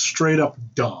 Straight up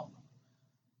dumb.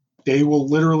 They will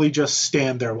literally just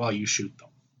stand there while you shoot them.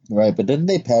 Right, but didn't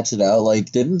they patch it out?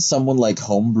 Like, didn't someone like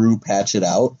Homebrew patch it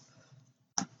out?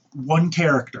 One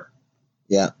character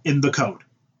in the code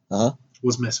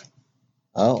was missing.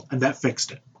 Oh. And that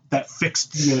fixed it. That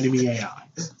fixed the enemy AI.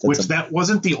 That's That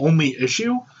wasn't the only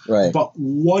issue, right. but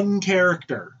one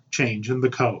character change in the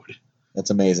code That's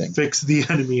amazing. fixed the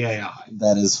enemy AI.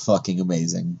 That is fucking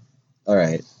amazing. All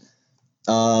right.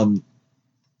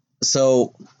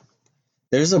 So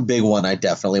there's a big one I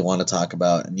definitely want to talk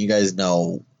about, and you guys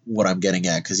know what I'm getting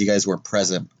at because you guys were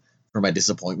present for my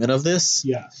disappointment of this.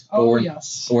 Yes. Oh, we're-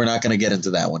 yes. We're not going to get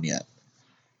into that one yet.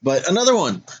 But another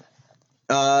one.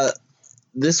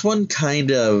 This one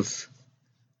kind of...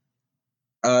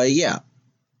 yeah.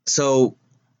 So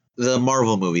the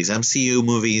Marvel movies, MCU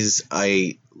movies,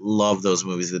 I love those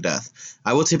movies to death.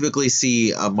 I will typically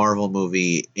see a Marvel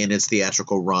movie in its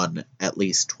theatrical run at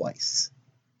least twice.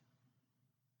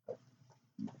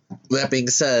 That being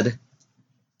said,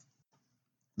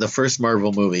 the first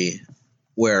Marvel movie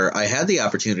where I had the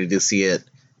opportunity to see it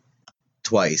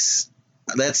twice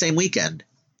that same weekend,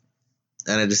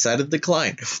 and I decided to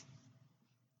decline.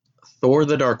 Thor: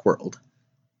 The Dark World.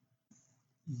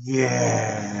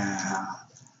 Yeah.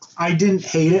 I didn't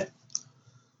hate it,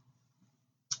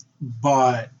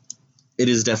 but It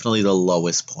is definitely the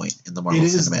lowest point in the Marvel it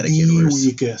is Cinematic the Universe.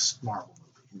 weakest Marvel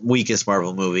movie. Weakest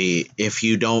Marvel movie if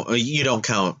you don't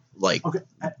count like Okay,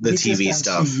 the weakest TV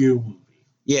stuff. MCU movie.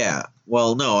 Yeah.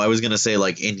 Well, no, I was gonna say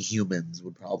like Inhumans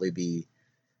would probably be,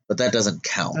 but that doesn't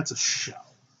count. That's a show.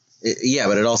 Yeah,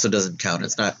 but it also doesn't count.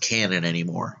 It's not canon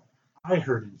anymore. I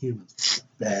heard Inhumans was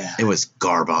bad. It was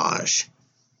garbage.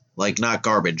 Like not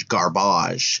garbage,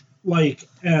 garbage. Like,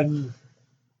 and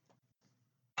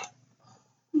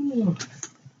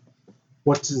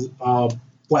what's his,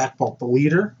 Black Bolt, the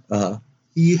leader? Uh-huh.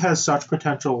 He has such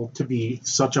potential to be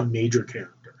such a major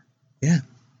character. Yeah.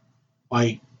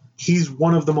 Like, he's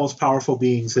one of the most powerful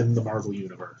beings in the Marvel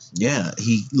universe. Yeah,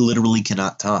 he literally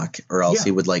cannot talk, or else Yeah.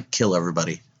 he would like kill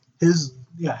everybody. His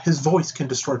voice can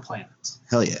destroy planets.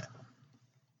 Hell yeah.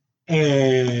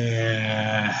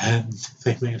 And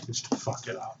they managed to fuck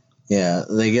it up. Yeah,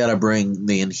 they gotta bring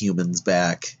the Inhumans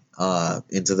back.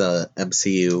 into the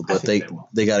MCU, but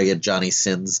they got to get Johnny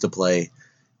Sins to play.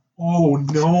 Oh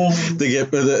no!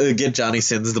 They get Johnny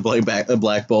Sins to play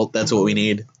Black Bolt. That's what we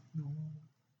need.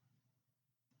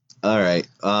 All right.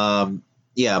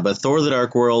 Yeah, but Thor: The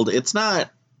Dark World. It's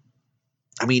not.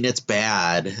 I mean, it's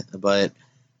bad, but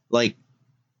like,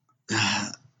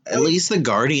 at least the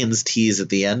Guardians tease at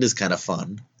the end is kind of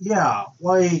fun. Yeah,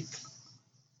 like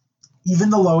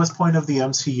even the lowest point of the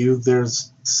MCU,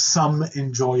 there's some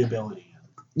enjoyability.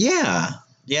 Yeah,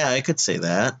 I could say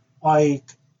that. Like,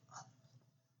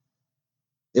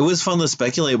 it was fun to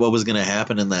speculate what was going to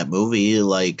happen in that movie.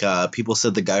 Like, people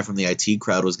said the guy from the IT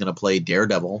crowd was going to play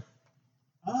Daredevil.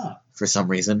 For some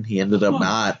reason, he ended up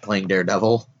not playing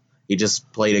Daredevil. He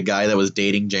just played a guy that was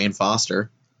dating Jane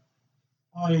Foster.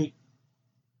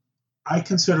 I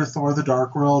consider Thor: The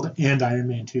Dark World and Iron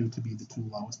Man 2 to be the two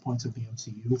lowest points of the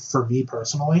MCU, for me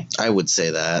personally. I would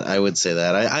say that.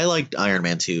 I liked Iron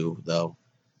Man 2, though.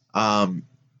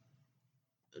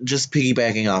 Just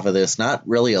piggybacking off of this, not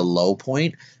really a low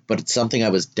point, but it's something I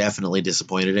was definitely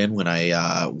disappointed in when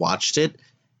I watched it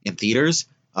in theaters.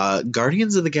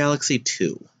 Guardians of the Galaxy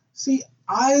 2. See,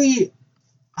 I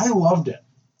loved it,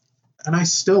 and I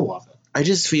still love it. I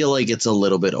just feel like it's a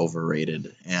little bit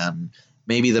overrated, and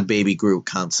maybe the Baby Groot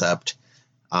concept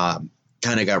kind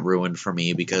of got ruined for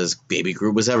me because Baby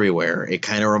Groot was everywhere. It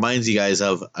kind of reminds you guys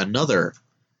of another.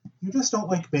 You just don't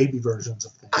like baby versions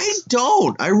of things. I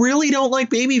don't. I really don't like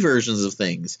baby versions of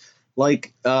things.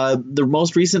 Like the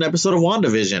most recent episode of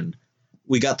WandaVision,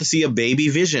 we got to see a baby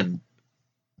Vision.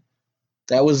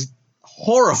 That was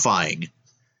horrifying.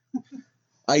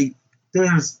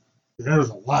 There's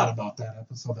a lot about that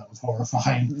episode that was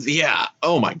horrifying. Yeah.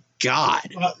 Oh my God.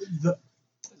 The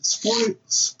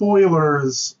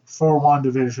spoilers for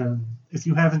WandaVision. If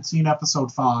you haven't seen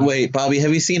episode 5. Wait, Bobby,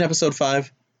 have you seen episode 5?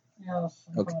 Yes.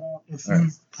 Okay. If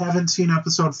you haven't seen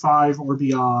episode 5 or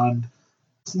beyond,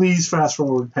 please fast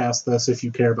forward past this if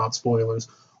you care about spoilers.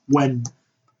 When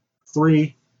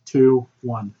 3, 2,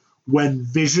 1. When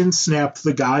Vision snapped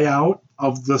the guy out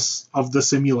of the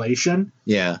simulation,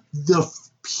 yeah, the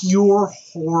pure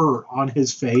horror on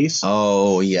his face.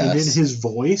 Oh yes, and in his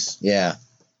voice. Yeah.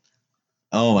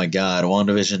 Oh my God,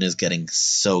 WandaVision is getting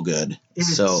so good.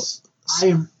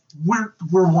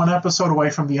 We're one episode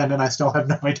away from the end, and I still have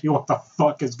no idea what the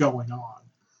fuck is going on.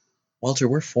 Walter,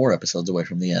 we're 4 episodes away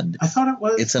from the end. I thought it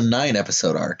was. It's a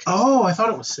 9-episode arc. Oh, I thought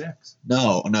it was 6.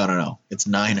 No. It's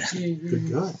 9. Good. You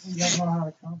don't know how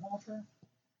to count, Walter?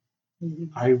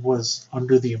 I was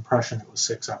under the impression it was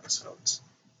 6 episodes.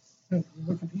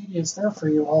 Wikipedia is there for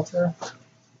you, Walter.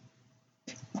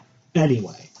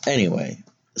 Anyway.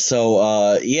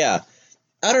 So, yeah.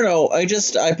 I don't know.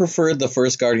 I preferred the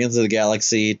first Guardians of the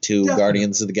Galaxy to Definitely.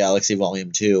 Guardians of the Galaxy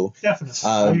Volume 2. Definitely.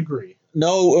 I agree.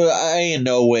 No, I in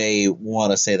no way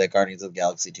want to say that Guardians of the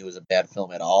Galaxy 2 is a bad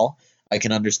film at all. I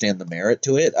can understand the merit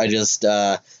to it. I just,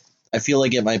 I feel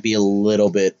like it might be a little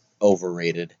bit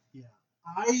overrated. Yeah.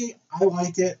 I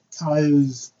like it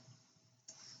because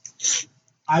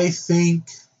I think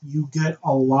you get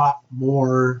a lot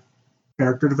more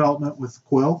character development with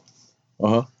Quill.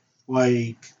 Uh-huh.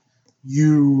 Like,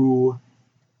 you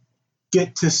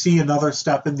get to see another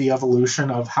step in the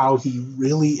evolution of how he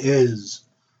really is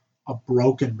a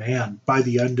broken man by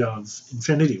the end of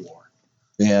Infinity War.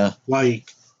 Yeah.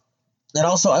 Like, and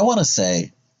also, I want to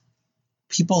say,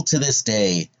 people to this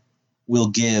day will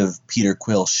give Peter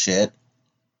Quill shit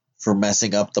for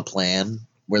messing up the plan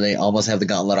where they almost have the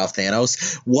gauntlet off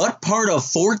Thanos. What part of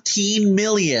 14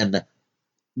 million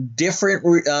different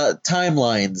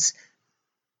timelines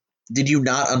did you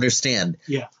not understand?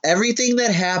 Yeah. Everything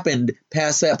that happened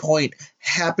past that point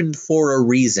happened for a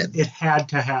reason. It had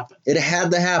to happen. It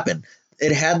had to happen.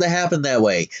 It had to happen that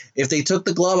way. If they took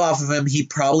the glove off of him, he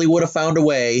probably would have found a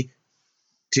way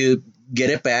to get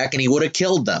it back, and he would have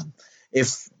killed them.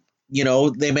 If,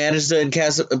 they managed to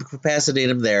incapacitate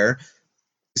him there,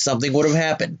 something would have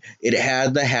happened. It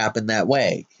had to happen that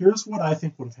way. Here's what I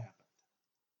think would have happened.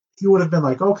 He would have been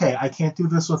like, okay, I can't do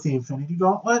this with the Infinity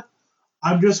Gauntlet.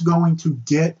 I'm just going to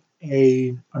get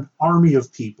an army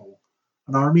of people,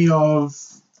 an army of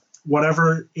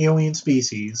whatever alien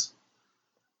species,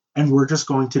 and we're just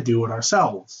going to do it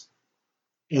ourselves.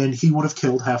 And he would have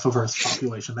killed half of Earth's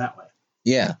population that way.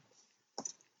 Yeah.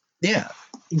 Yeah.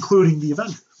 Including the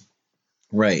Avengers.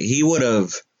 Right. He would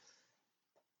have,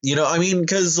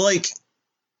 because,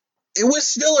 it was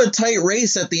still a tight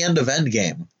race at the end of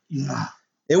Endgame. Yeah.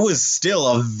 It was still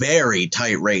a very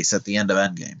tight race at the end of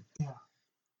Endgame.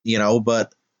 Yeah.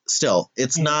 But still,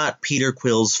 it's not Peter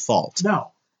Quill's fault.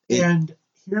 No. And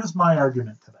here's my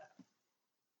argument to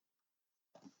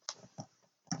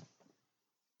that.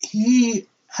 he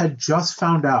had just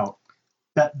found out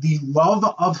that the love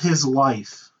of his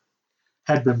life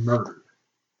had been murdered.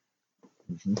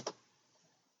 Mm-hmm.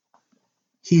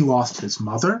 He lost his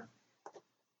mother.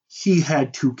 He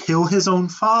had to kill his own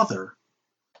father.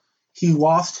 He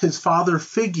lost his father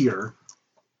figure,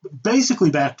 basically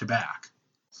back to back.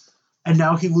 And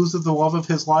now he loses the love of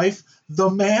his life. The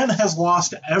man has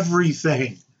lost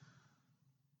everything.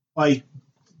 Like,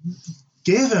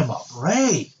 give him a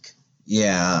break.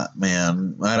 Yeah,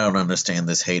 man. I don't understand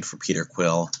this hate for Peter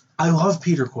Quill. I love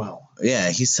Peter Quill. Yeah,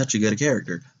 he's such a good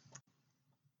character.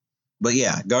 But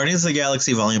yeah, Guardians of the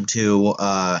Galaxy Volume 2,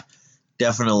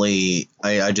 definitely,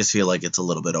 I just feel like it's a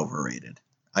little bit overrated.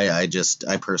 I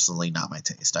personally, not my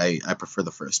taste. I prefer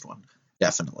the first one,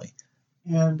 definitely.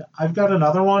 And I've got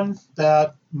another one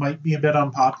that might be a bit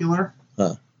unpopular.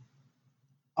 Huh.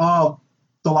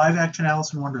 The live-action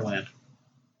Alice in Wonderland.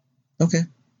 Okay.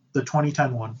 The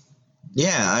 2010 one.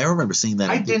 Yeah, I remember seeing that.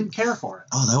 I didn't care for it.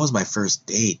 Oh, that was my first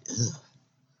date. Ugh.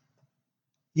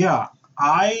 Yeah,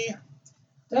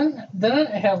 Didn't it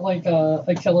have like a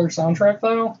killer soundtrack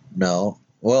though? No.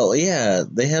 Well, yeah,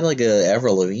 they had like a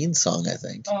Avril Lavigne song, I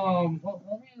think. Well,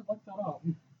 let me look that up.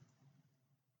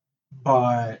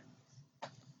 But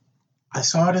I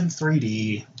saw it in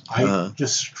 3D. I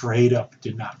just straight up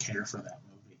did not care for that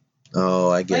movie. Oh,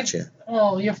 I get you.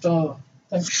 Well, you have to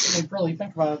really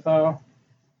think about it though.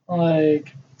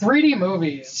 Like 3D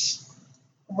movies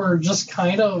were just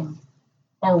kind of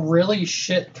a really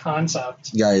shit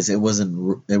concept. Guys, it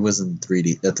wasn't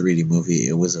 3D a 3D movie.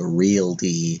 It was a real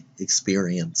D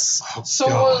experience. Oh, So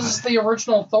God. was the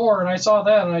original Thor, and I saw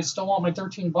that, and I still want my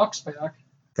 $13 back.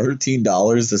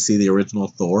 $13 to see the original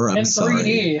Thor? I'm in sorry.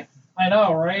 3D. I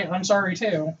know, right? I'm sorry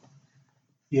too.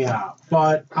 Yeah,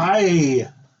 but that's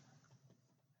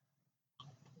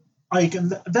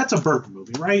a Burton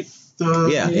movie, right?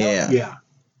 Yeah.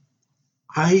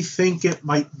 I think it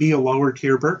might be a lower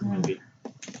tier Burton movie.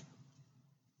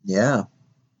 Yeah.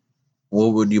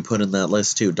 What would you put in that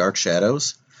list too? Dark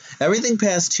Shadows? Everything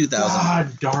past 2000.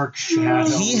 God, Dark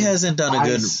Shadows. He hasn't done a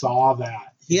good. I saw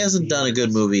that. He hasn't done a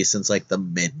good movie since like the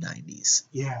mid 90s.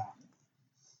 Yeah.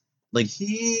 Like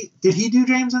did he do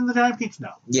James and the Giant Peach? No.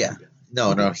 Yeah.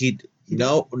 No.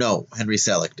 Henry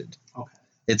Selick did. Okay.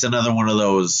 It's another one of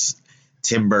those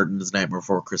Tim Burton's Nightmare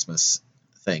Before Christmas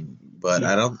thing, but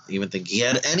I don't even think he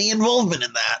had any involvement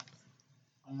in that.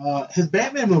 His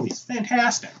Batman movies,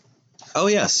 fantastic. Oh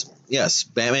yes,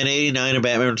 Batman '89 and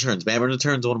Batman Returns. Batman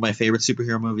Returns is one of my favorite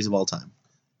superhero movies of all time.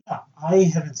 Yeah, I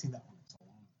haven't seen that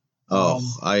one in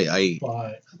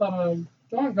so long.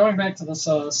 But going back to this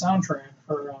soundtrack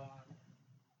for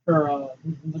the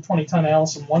 2010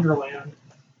 Alice in Wonderland,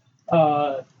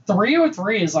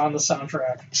 303 is on the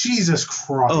soundtrack. Jesus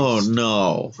Christ! Oh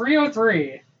no!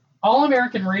 303, All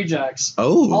American Rejects,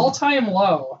 Oh, All Time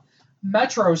Low,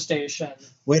 Metro Station,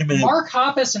 wait a minute. Mark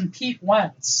Hoppus and Pete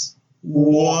Wentz,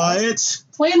 What?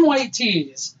 Plain White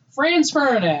Tees, Franz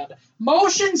Ferdinand.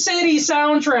 Motion City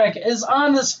soundtrack is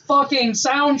on this fucking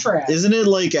soundtrack. Isn't it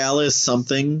like Alice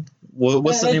something?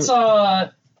 What's the name? It's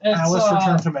Alice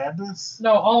Return to Madness?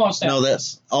 No, Almost Alice. No,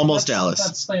 that's Almost Alice.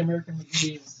 That's the American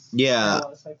movies. Yeah.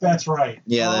 Alice, I think. That's right.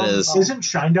 Yeah, that is. Isn't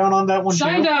Shinedown on that one too?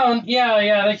 Shinedown,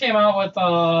 yeah, they came out with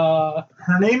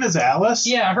Her name is Alice?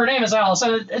 yeah, her name is Alice,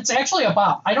 and it's actually a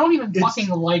bop. I don't even fucking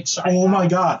like Shinedown. Oh my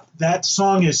god, that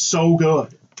song is so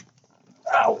good.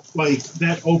 Ow. Like,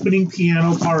 that opening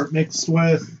piano part mixed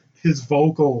with his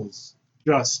vocals,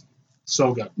 just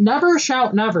so good. Never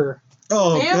Shout Never.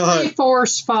 Oh Family god.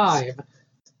 Force 5.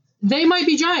 They Might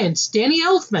Be Giants. Danny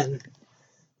Elfman.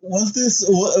 Was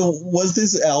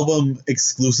this album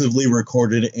exclusively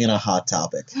recorded in a Hot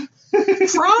Topic?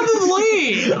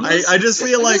 Probably. I just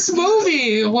feel like This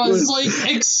movie was like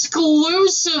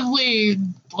exclusively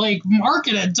like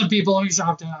marketed to people who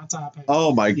shopped at Hot Topic.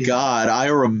 oh my god, I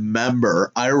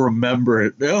remember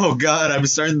it. Oh god, I'm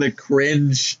starting to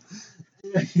cringe.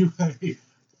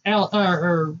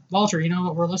 Walter, you know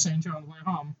what we're listening to on the way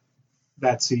home?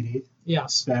 That CD,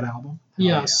 Yes. that album.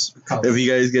 Yes. Oh, yeah. If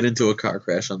you guys get into a car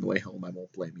crash on the way home, I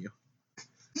won't blame you.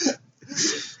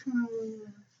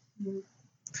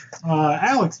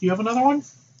 Alex, do you have another one?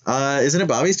 Isn't it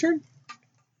Bobby's turn?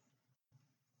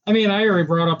 I mean, I already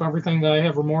brought up everything that I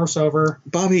have remorse over.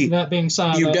 Bobby, That being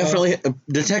said, you definitely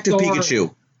Detective Thor-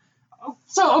 Pikachu.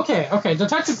 So okay,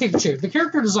 Detective Pikachu. The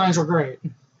character designs were great.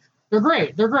 They're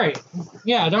great.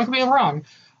 Yeah, don't get me wrong.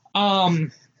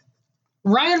 Ryan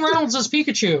Reynolds as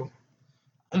Pikachu.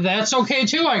 That's okay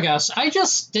too, I guess. I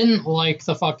just didn't like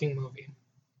the fucking movie.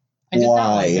 I did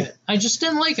not like it. I just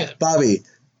didn't like it. Bobby,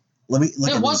 let me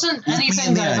look It at wasn't me. Look me in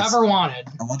anything the that I've eyes. ever wanted.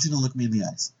 I want you to look me in the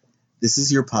eyes. This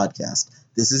is your podcast.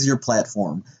 This is your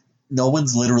platform. No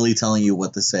one's literally telling you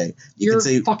what to say. You're can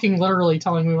say fucking literally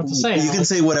telling me what to say. You can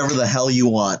say whatever the hell you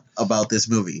want about this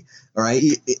movie. All right.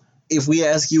 If we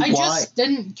ask you I why, just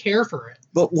didn't care for it.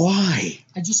 but why?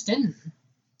 I just didn't.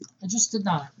 I just did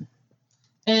not.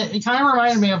 It kind of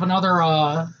reminded me of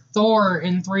another Thor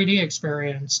in 3D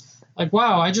experience. Like,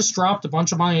 wow, I just dropped a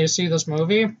bunch of money to see this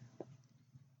movie,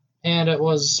 and it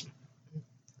was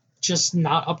just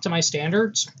not up to my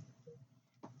standards.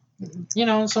 You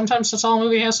know, sometimes that's all a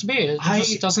movie has to be. It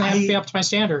just doesn't have to be up to my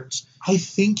standards. I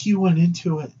think you went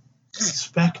into it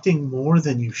expecting more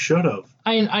than you should have.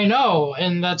 I know,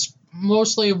 and that's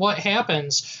mostly what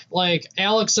happens. Like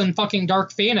Alex and fucking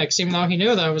Dark Phoenix, even though he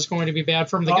knew that it was going to be bad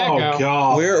from the get-go. Oh,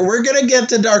 God. We're gonna get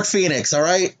to Dark Phoenix, all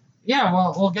right? Yeah,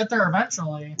 well, we'll get there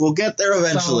eventually. We'll get there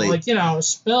eventually. So, like, you know,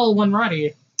 spill when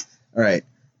ready. All right,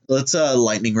 let's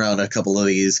lightning round a couple of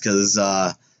these because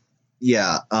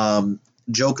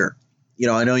Joker. You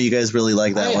know, I know you guys really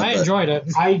like that one. I but enjoyed it.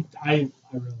 I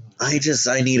really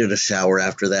I needed a shower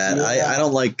after that. Yeah. I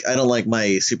don't like my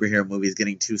superhero movies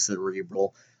getting too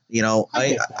cerebral. You know, I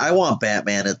get that. I want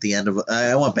Batman at the end of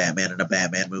I want Batman in a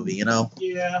Batman movie. You know.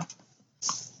 Yeah.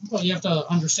 Well, you have to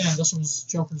understand this was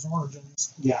Joker's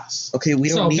origins. Yes. Okay, we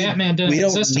don't Batman didn't need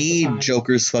exist at the time.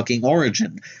 Joker's fucking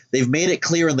origin. They've made it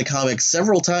clear in the comics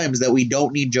several times that we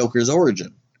don't need Joker's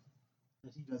origin.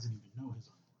 He doesn't even know his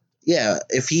own. Yeah,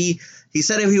 if he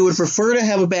said if he would prefer to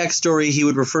have a backstory, he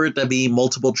would prefer it to be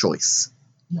multiple choice.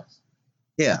 Yes.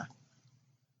 Yeah.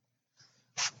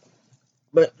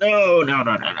 But no.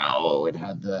 It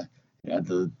had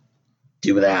to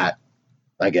do that,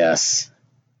 I guess.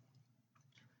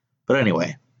 But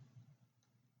anyway.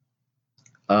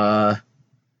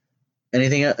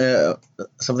 Anything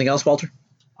something else, Walter?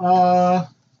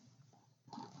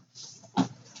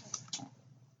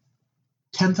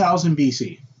 10,000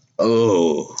 BC.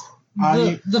 Oh.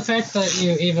 The fact that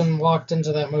you even walked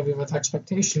into that movie with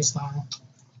expectations, though.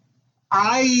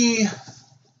 I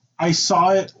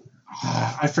saw it.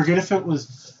 I forget if it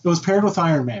was paired with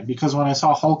Iron Man, because when I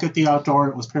saw Hulk at the outdoor,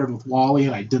 it was paired with Wall-E,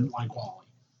 and I didn't like Wall-E.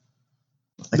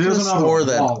 I could have There's another swore one,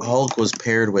 that Wall-E. Hulk was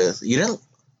paired with you didn't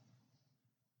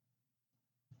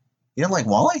like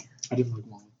Wall-E? I didn't like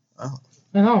Wall-E. Oh.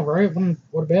 I know, right?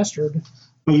 What a bastard.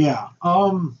 But yeah,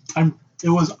 it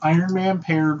was Iron Man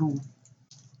paired.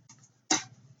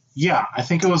 Yeah, I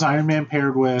think it was Iron Man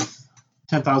paired with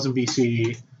 10,000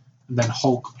 BC, and then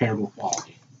Hulk paired with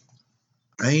Wall-E.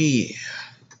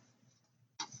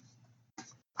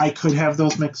 I could have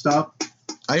those mixed up.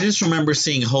 I just remember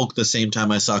seeing Hulk the same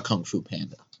time I saw Kung Fu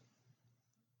Panda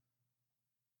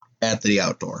at the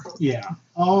outdoor. Yeah.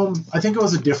 I think it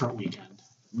was a different weekend.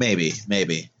 Maybe.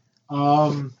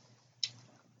 I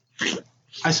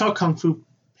saw Kung Fu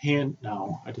Panda.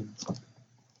 No, I didn't.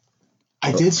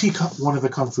 I did see one of the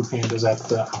Kung Fu Pandas at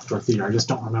the outdoor theater. I just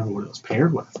don't remember what it was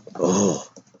paired with. Oh,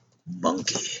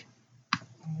 monkey.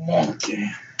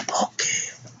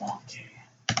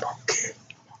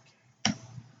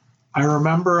 I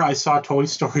remember I saw Toy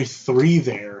Story 3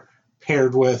 there,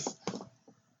 paired with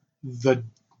the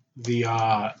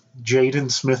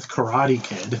Jaden Smith Karate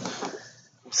Kid.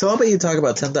 So how about you talk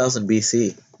about 10,000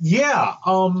 BC? Yeah.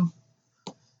 Ooh,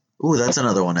 that's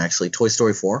another one actually. Toy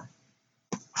Story 4.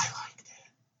 I liked it.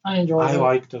 I enjoyed it. I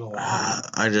liked it a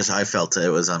lot. I felt it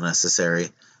was unnecessary.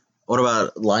 What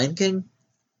about Lion King?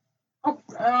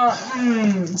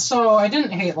 So I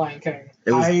didn't hate Lion King.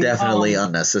 It was definitely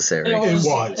unnecessary. It was.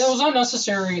 was. It was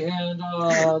unnecessary, and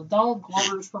Donald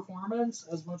Glover's performance,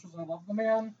 as much as I love the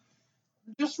man,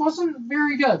 just wasn't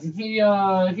very good.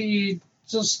 He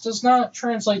just does not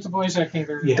translate to voice acting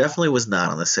very well. Definitely was not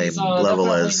on the same He's, level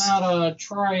definitely as not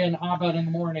Try and Abed in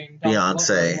the Morning. Donald Glover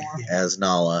Beyonce anymore. as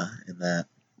Nala in that.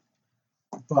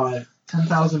 But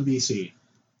 10,000 BC.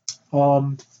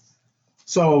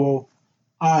 So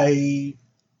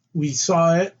we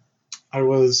saw it. I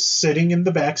was sitting in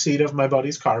the back seat of my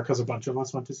buddy's car because a bunch of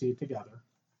us went to see it together,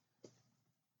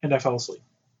 and I fell asleep.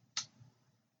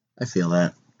 I feel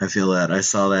that. I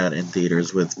saw that in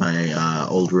theaters with my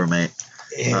old roommate.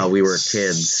 We were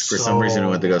kids. For some reason,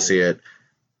 we went to go see it.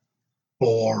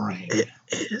 Boring. It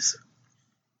is.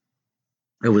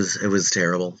 It was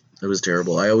terrible. It was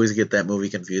terrible. I always get that movie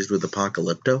confused with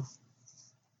Apocalypto.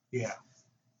 Yeah.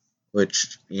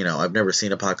 Which, I've never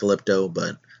seen Apocalypto,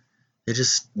 but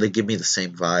they give me the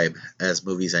same vibe as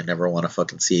movies I never want to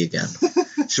fucking see again.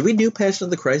 Should we do Passion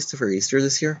of the Christ for Easter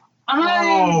this year?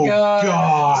 Oh,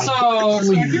 God. So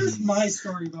Please. here's my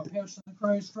story about Passion of the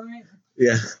Christ, right?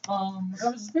 Yeah. I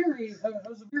was a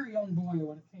very young boy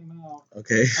when it came out.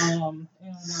 Okay. And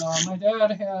my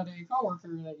dad had a coworker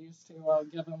that used to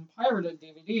give him pirated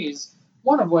DVDs.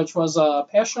 one of which was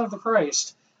Passion of the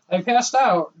Christ. I passed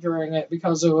out during it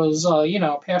because it was,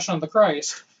 Passion of the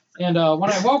Christ. And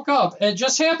when I woke up, it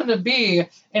just happened to be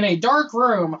in a dark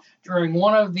room during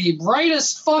one of the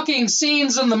brightest fucking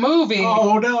scenes in the movie.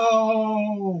 Oh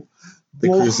no! The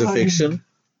crucifixion.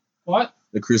 What?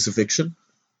 The crucifixion.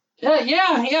 Yeah.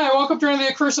 I woke up during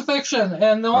the crucifixion,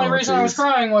 and the only reason I was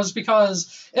crying was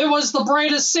because it was the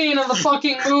brightest scene in the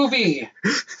fucking movie.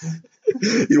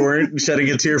 You weren't shedding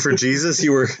a tear for Jesus.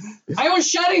 You were. I was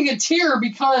shedding a tear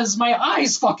because my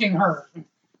eyes fucking hurt.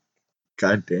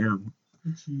 God damn.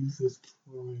 Jesus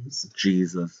Christ.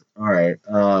 Jesus. All right.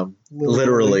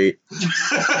 Literally.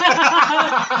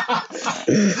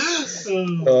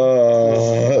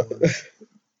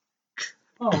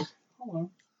 Oh,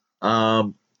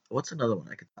 hello. What's another one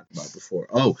I could talk about before?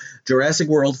 Oh, Jurassic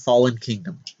World: Fallen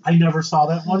Kingdom. I never saw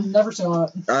that one. Never saw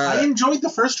it. I enjoyed the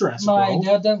first Jurassic My World.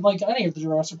 dad didn't like any of the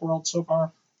Jurassic World so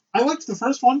far. I liked the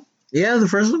first one. Yeah, the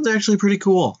first one's actually pretty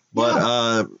cool.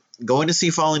 But going to see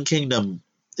Fallen Kingdom,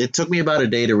 it took me about a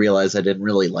day to realize I didn't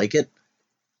really like it.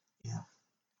 Yeah.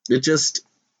 It just...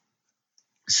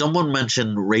 Someone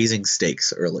mentioned raising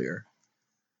stakes earlier.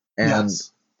 And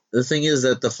the thing is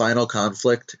that the final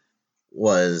conflict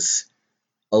was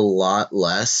a lot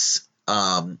less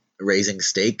raising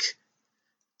stake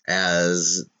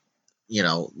as,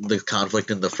 the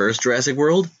conflict in the first Jurassic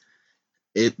World.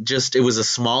 It was a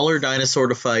smaller dinosaur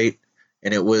to fight,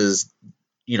 and it was,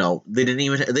 they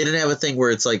didn't have a thing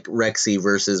where it's like Rexy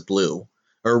versus Blue,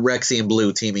 or Rexy and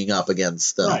Blue teaming up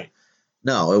against them. Right.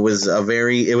 No, it was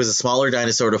a smaller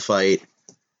dinosaur to fight,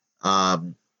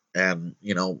 and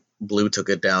Blue took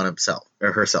it down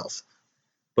herself.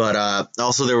 But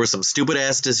also there were some stupid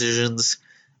ass decisions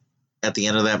at the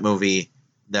end of that movie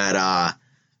that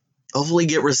hopefully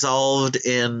get resolved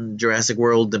in Jurassic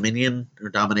World Dominion or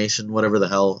Domination, whatever the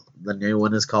hell the new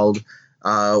one is called,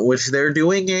 which they're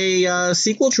doing a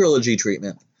sequel trilogy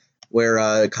treatment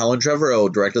where Colin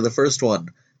Trevorrow directed the first one.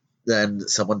 Then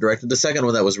someone directed the second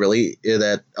one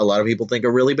that a lot of people think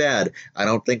are really bad. I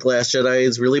don't think Last Jedi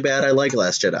is really bad. I like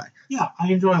Last Jedi. Yeah,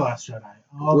 I enjoy Last Jedi.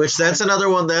 Which that's another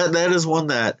one that is one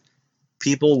that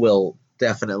people will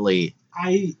definitely.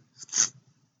 I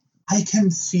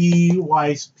can see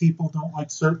why people don't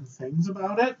like certain things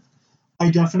about it.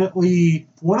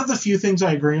 One of the few things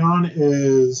I agree on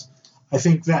is I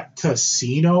think that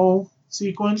casino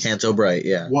sequence Canto Bright,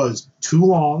 yeah, was too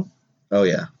long. Oh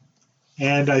yeah.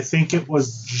 And I think it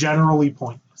was generally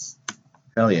pointless.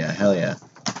 Hell yeah.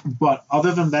 But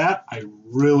other than that, I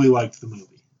really liked the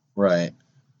movie. Right.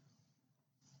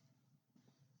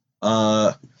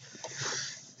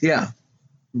 Yeah.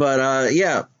 But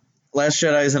Last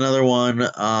Jedi is another one.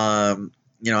 I'm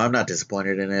not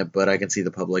disappointed in it, but I can see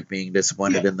the public being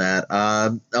disappointed in that.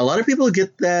 A lot of people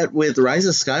get that with Rise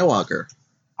of Skywalker.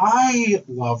 I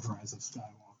loved Rise of Skywalker.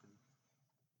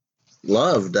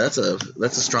 Loved. That's a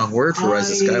strong word for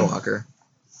Rise of Skywalker.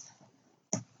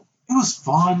 It was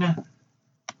fun.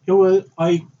 It was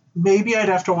like maybe I'd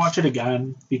have to watch it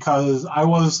again because I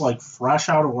was like fresh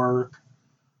out of work.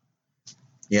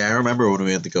 Yeah, I remember when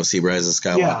we had to go see Rise of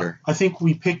Skywalker. Yeah, I think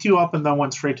we picked you up and then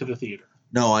went straight to the theater.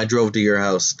 No, I drove to your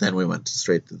house, then we went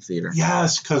straight to the theater.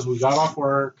 Yes, because we got off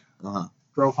work, Uh-huh.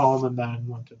 drove home, and then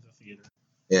went to the theater.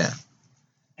 Yeah.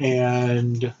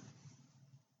 And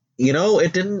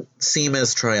it didn't seem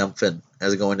as triumphant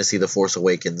as going to see The Force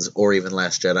Awakens or even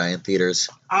Last Jedi in theaters.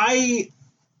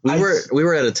 We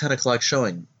were at a 10 o'clock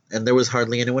showing, and there was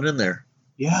hardly anyone in there.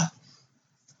 Yeah.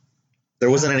 There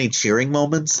wasn't any cheering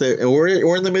moments. Or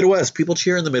in the Midwest. People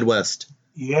cheer in the Midwest.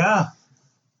 Yeah.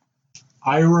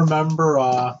 I remember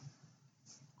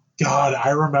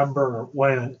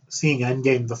when seeing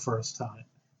Endgame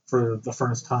for the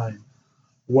first time,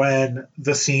 when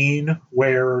the scene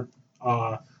where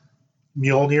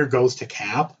Mjolnir goes to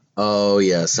Cap. Oh,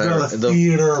 yes. The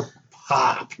theater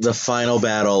popped. The final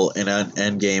battle in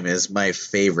Endgame is my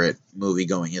favorite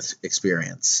movie-going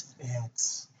experience.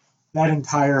 It's that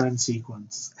entire end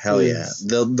sequence. Hell yeah.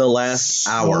 The last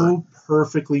hour. So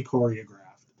perfectly choreographed.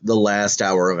 The last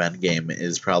hour of Endgame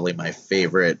is probably my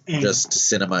favorite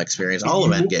cinema experience. All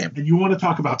of Endgame. And you want to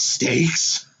talk about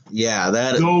stakes? Yeah,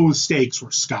 those stakes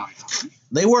were sky high.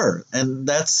 They were, and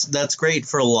that's great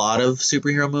for a lot of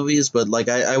superhero movies. But like,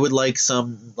 I would like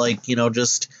some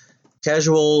just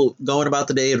casual going about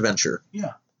the day adventure.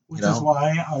 Yeah, which is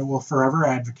why I will forever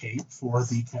advocate for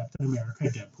the Captain America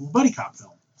Deadpool buddy cop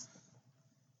film.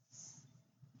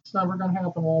 It's never going to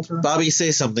happen, Walter. Bobby,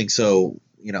 say something so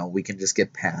we can just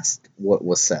get past what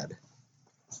was said.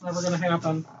 It's never going to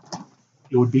happen.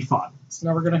 It would be fun. It's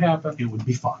never going to happen. It would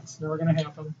be fun. It's never going to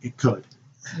happen. It could.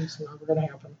 It's never going to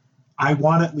happen. I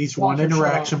want at least one Walter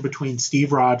interaction Shaw. between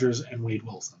Steve Rogers and Wade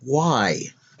Wilson. Why?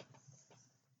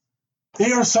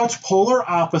 They are such polar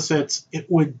opposites. It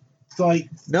would like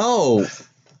No.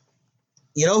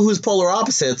 You know who's polar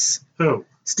opposites? who?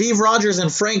 Steve Rogers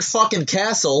and Frank fucking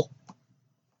Castle.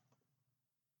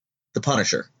 The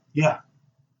Punisher. Yeah,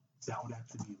 that would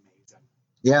actually be amazing.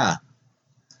 Yeah.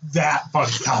 That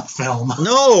buddy cop film.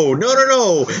 No.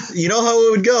 You know how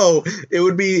it would go? It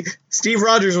would be Steve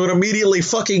Rogers would immediately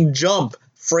fucking jump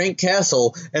Frank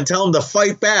Castle and tell him to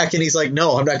fight back, and he's like,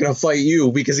 no, I'm not going to fight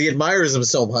you because he admires him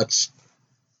so much.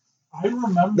 I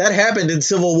remember That happened in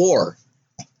Civil War.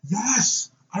 Yes,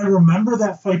 I remember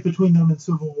that fight between them in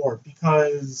Civil War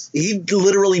because He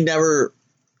literally never.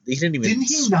 He didn't even. didn't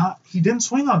he not? He didn't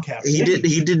swing on Cap. He did.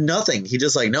 He did nothing. He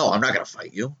just like, no, I'm not going to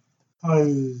fight you.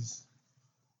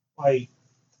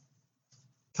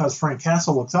 Because Frank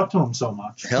Castle looks up to him so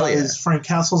much. Hell yeah. Because Frank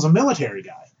Castle's a military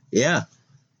guy. Yeah.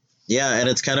 Yeah, and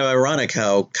it's kind of ironic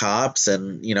how cops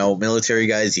and, military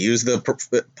guys use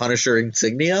the Punisher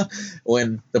insignia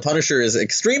when the Punisher is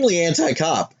extremely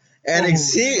anti-cop and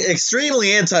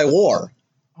extremely anti-war.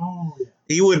 Oh, yeah.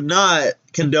 He would not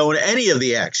condone any of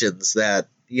the actions that,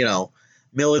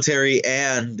 military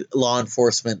and law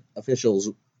enforcement officials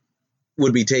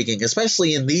would be taking,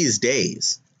 especially in these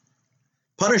days.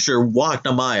 Punisher walked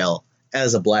a mile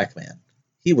as a black man.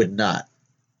 He would not.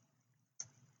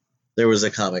 There was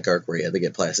a comic arc where he had to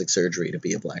get plastic surgery to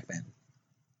be a black man.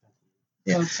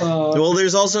 Yeah. Well,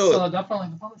 there's also definitely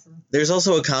the Punisher. There's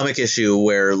also a comic issue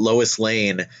where Lois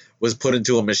Lane was put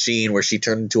into a machine where she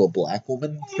turned into a black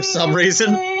woman for some reason.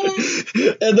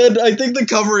 And then I think the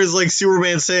cover is like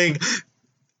Superman saying,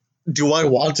 "Do I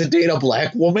want to date a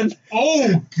black woman?"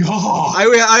 Oh, God.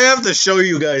 I have to show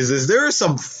you guys this. There are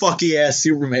some fucky ass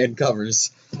Superman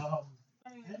covers. Anyway,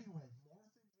 more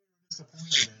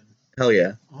disappointed in. Hell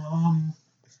yeah.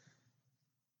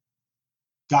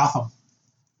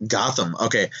 Gotham.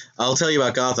 Okay, I'll tell you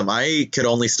about Gotham. I could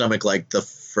only stomach like the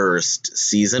first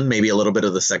season, maybe a little bit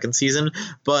of the second season,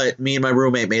 but me and my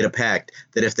roommate made a pact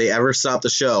that if they ever stopped the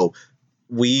show,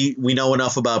 we know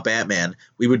enough about Batman,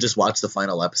 we would just watch the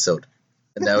final episode.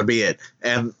 And that would be it.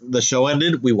 And the show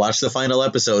ended, we watched the final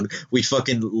episode, we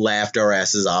fucking laughed our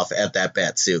asses off at that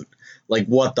bat suit. Like,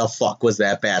 what the fuck was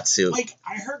that bat suit? Like,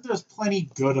 I heard there's plenty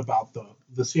good about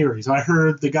the series. I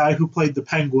heard the guy who played the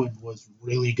Penguin was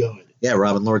really good. Yeah,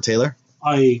 Robin Lord Taylor.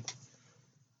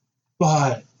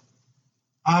 But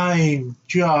I'm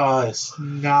just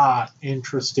not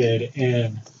interested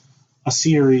in a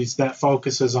series that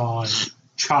focuses on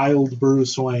child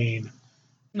Bruce Wayne.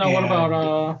 No, what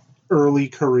about early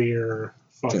career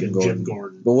fucking Jim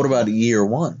Gordon? But what about year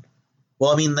one?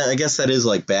 Well, I mean, I guess that is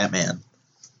like Batman.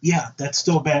 Yeah, that's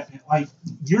still Batman. Like,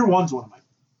 year one's one of my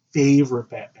favorite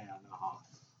Batman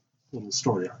little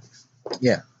story arcs.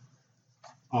 Yeah.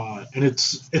 And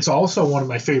it's also one of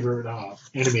my favorite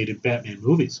animated Batman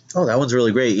movies. Oh, that one's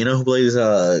really great. You know who plays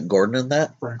Gordon in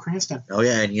that? Bryan Cranston. Oh,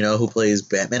 yeah, and you know who plays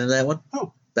Batman in that one?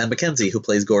 Oh. Ben McKenzie, who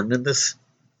plays Gordon in this.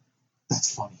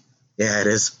 That's funny. Yeah, it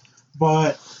is.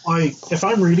 But, like, if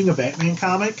I'm reading a Batman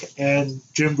comic and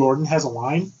Jim Gordon has a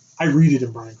line, I read it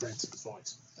in Bryan Cranston's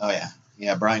voice. Oh, yeah.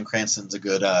 Yeah, Bryan Cranston's a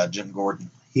good Jim Gordon.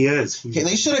 He is. Okay,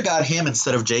 they should have got him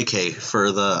instead of JK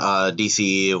for the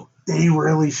DCEU. They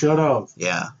really should have.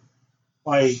 Yeah.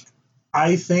 Like,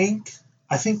 I think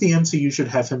the MCU should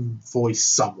have him voice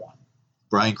someone.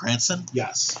 Bryan Cranston?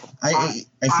 Yes. I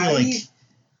feel like...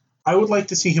 I would like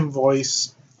to see him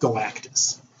voice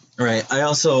Galactus. Right. I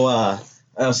also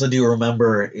do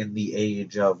remember in the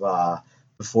age of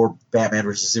before Batman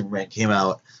vs. Superman came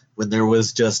out, when there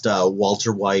was just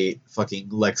Walter White fucking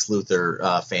Lex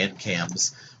Luthor fan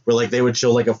cams where like they would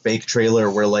show like a fake trailer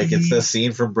where like it's the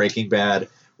scene from Breaking Bad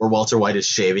where Walter White is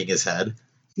shaving his head.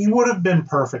 He would have been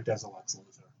perfect as a Lex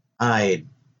Luthor. I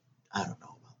don't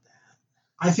know about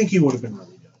that. I think he would have been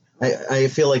really good. I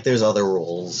feel like there's other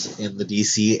roles in the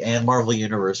DC and Marvel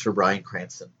universe for Bryan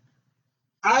Cranston.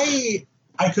 I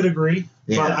could agree,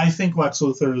 Yeah. but I think Lex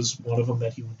Luthor is one of them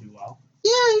that he would do well.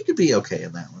 Yeah, he could be okay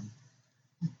in that one.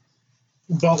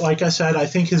 But like I said, I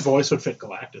think his voice would fit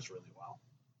Galactus really well.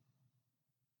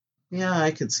 Yeah,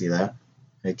 I could see that.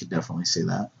 I could definitely see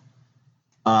that.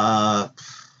 Are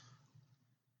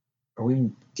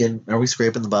we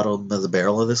scraping the bottom of the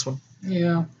barrel of this one?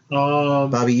 Yeah.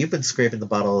 Bobby, you've been scraping the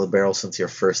bottom of the barrel since your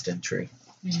first entry.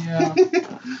 Yeah.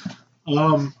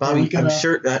 Bobby, I'm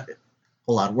sure that.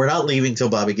 Hold on, we're not leaving till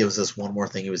Bobby gives us one more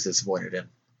thing he was disappointed in.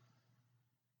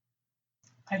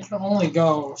 I can only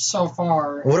go so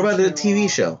far. What about the TV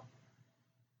show?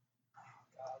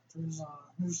 God,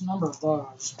 there's a number of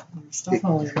those. There's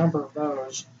definitely a number of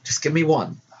those. Just give me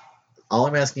one. All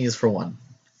I'm asking is for one.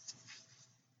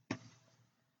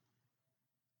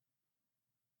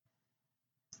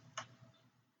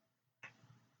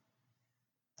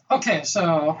 Okay,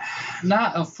 so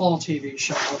not a full TV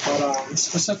show, but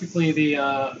specifically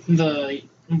the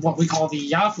what we call the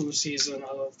Yahoo season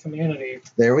of Community.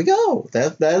 There we go.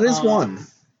 That is one.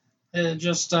 It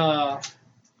just yeah,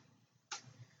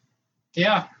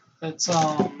 it's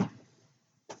Come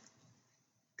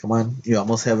on, you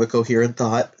almost have a coherent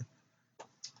thought.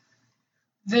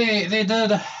 they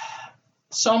did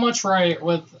so much right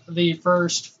with the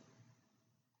first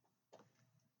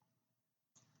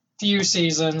few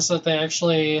seasons that they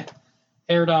actually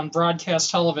aired on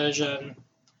broadcast television.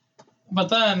 But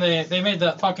then they made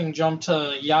that fucking jump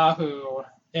to Yahoo,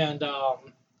 and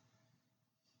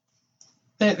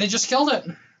they just killed it.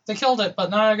 They killed it,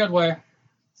 but not in a good way.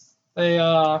 They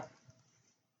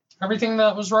everything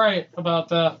that was right about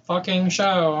that fucking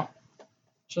show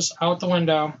just out the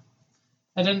window.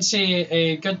 I didn't see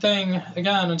a good thing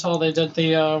again until they did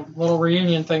the little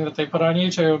reunion thing that they put on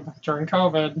YouTube during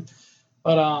COVID.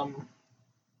 But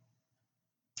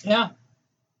yeah,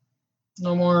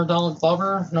 no more Donald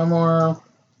Glover, no more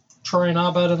Troy and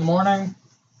Abed in the morning.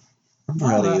 I'm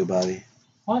proud of you, Bobby.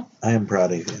 What? I am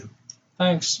proud of you.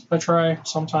 Thanks. I try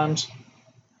sometimes.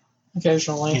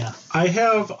 Occasionally. Yeah. I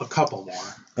have a couple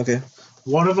more. Okay.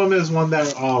 One of them is one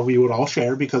that we would all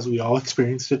share because we all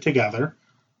experienced it together.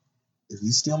 If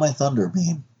you steal my thunder,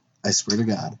 man, I swear to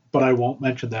God. But I won't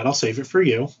mention that. I'll save it for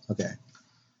you. Okay.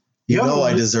 You know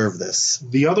I deserve this.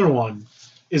 The other one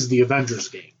is the Avengers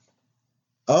game.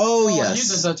 Oh, Well, yes.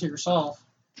 You did that to yourself.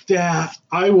 Yeah,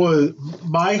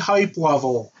 my hype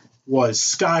level was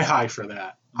sky high for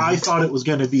that. I thought it was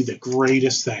going to be the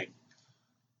greatest thing.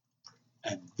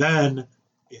 And then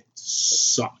it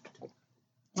sucked.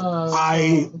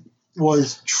 I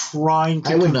was trying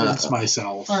to convince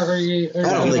myself. Are you I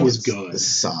don't think it was it good.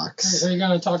 sucks. Are you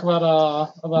going to talk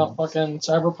about fucking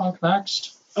Cyberpunk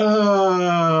next? I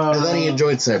thought he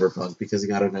enjoyed Cyberpunk because he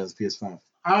got it on his PS5.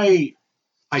 I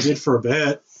did for a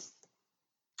bit.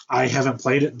 I haven't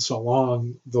played it in so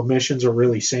long. The missions are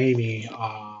really samey.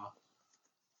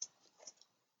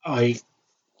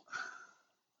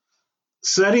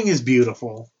 Setting is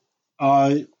beautiful.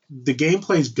 The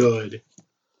gameplay's good,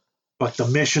 but the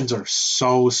missions are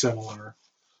so similar.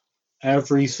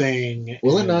 Everything.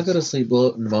 Will it not go to sleep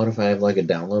mode if I have like a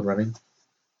download running?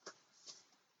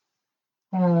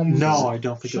 No, I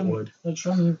don't think it would. It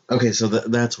shouldn't. Okay, so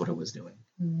that's what it was doing.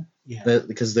 Yeah.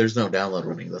 Because there's no download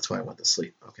running, that's why I went to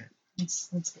sleep. Okay. That's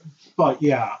good. But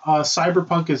yeah,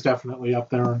 Cyberpunk is definitely up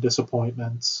there on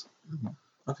disappointments.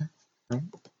 Okay.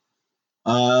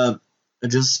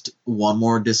 Just one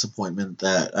more disappointment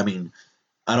that, I mean,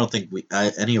 I don't think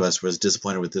any of us was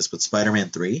disappointed with this, but Spider-Man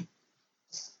 3?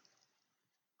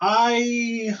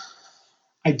 I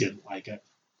didn't like it.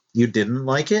 You didn't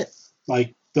like it?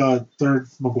 Like the third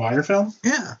Maguire film?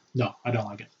 Yeah. No, I don't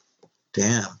like it.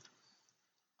 Damn.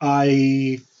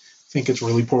 I think it's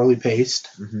really poorly paced.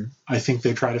 Mm-hmm. I think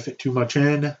they try to fit too much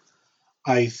in.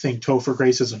 I think Topher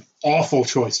Grace is an awful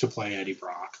choice to play Eddie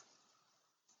Brock.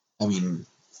 I mean,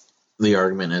 the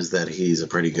argument is that he's a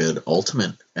pretty good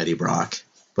Ultimate Eddie Brock,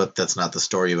 but that's not the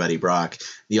story of Eddie Brock.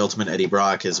 The Ultimate Eddie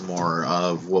Brock is more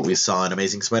of what we saw in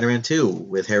Amazing Spider-Man 2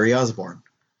 with Harry Osborn.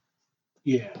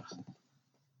 Yeah.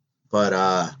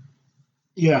 But,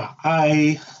 yeah,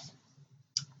 I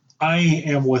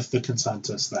am with the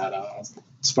consensus that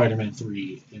Spider-Man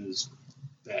 3 is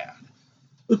bad.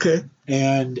 okay.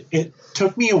 And it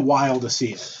took me a while to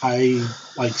see it.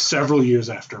 Several years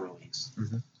after release.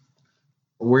 Mm-hmm.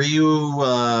 Were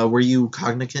you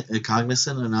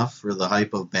cognizant enough for the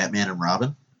hype of Batman and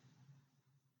Robin?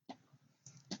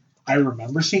 I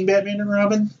remember seeing Batman and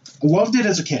Robin. I loved it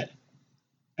as a kid.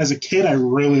 As a kid, I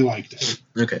really liked it.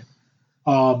 Okay.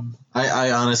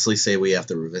 I honestly say we have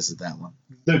to revisit that one.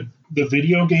 The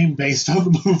video game based on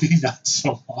the movie, not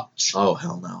so much. Oh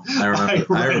hell no! I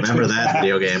remember that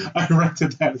video game. I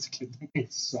rented that as a kid. That game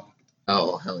sucked.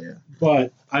 Oh hell yeah!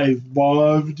 But I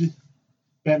loved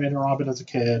Batman and Robin as a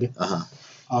kid.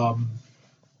 Uh-huh.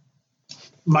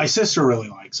 My sister really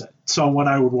likes it, so when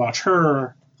I would watch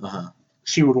her,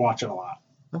 she would watch it a lot.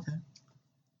 Okay.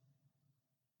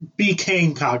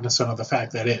 Became cognizant of the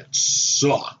fact that it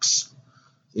sucks.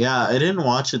 Yeah, I didn't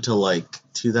watch it till like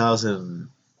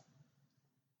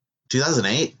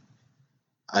 2008.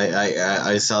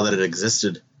 I saw that it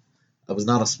existed. I was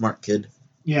not a smart kid.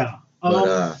 Yeah.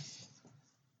 But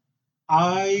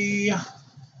I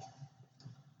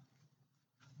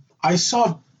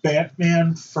saw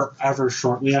Batman Forever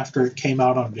shortly after it came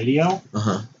out on video.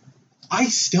 I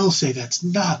still say that's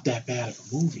not that bad of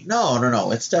a movie.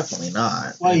 No, it's definitely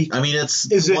not. Like, I mean,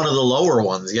 it's is it- one of the lower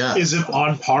ones, yeah. Is it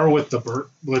on par with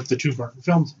the two Burton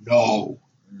films? No.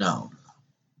 No.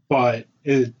 But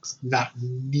it's not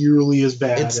nearly as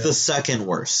bad. It's the second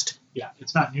worst. Yeah,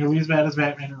 it's not nearly as bad as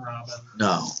Batman and Robin.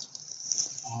 No.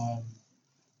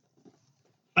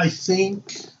 I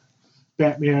think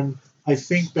Batman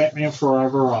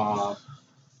Forever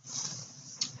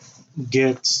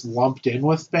gets lumped in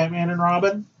with Batman and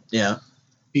Robin Yeah.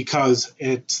 because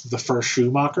it's the first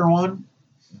Schumacher one,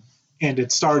 and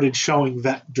it started showing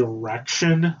that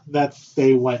direction that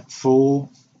they went full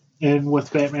in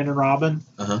with Batman and Robin,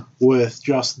 with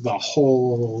just the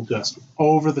whole just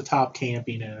over the top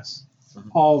campiness,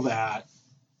 all that,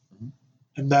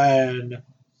 and then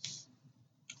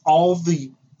all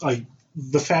the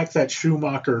fact that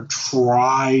Schumacher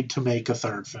tried to make a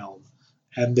third film,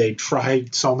 and they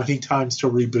tried so many times to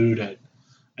reboot it,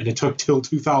 and it took till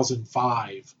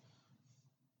 2005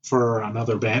 for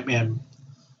another Batman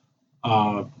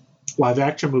live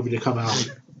action movie to come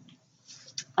out.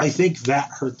 I think that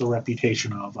hurt the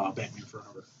reputation of Batman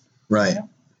Forever. Right.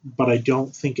 But I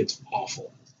don't think it's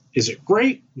awful. Is it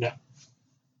great? No.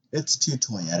 It's too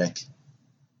toyetic.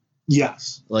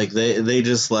 Yes. Like, they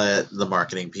just let the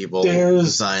marketing people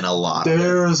design a lot of it.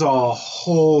 There's a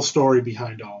whole story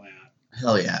behind all that.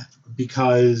 Hell yeah.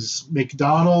 Because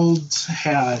McDonald's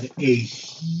had a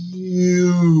huge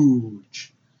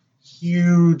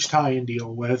tie-in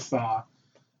deal with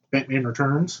Batman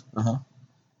Returns.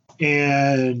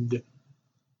 And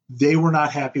they were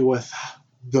not happy with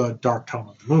the dark tone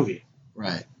of the movie.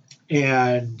 Right.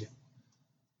 And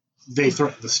they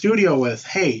threatened the studio with,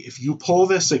 hey, if you pull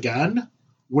this again,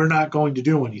 we're not going to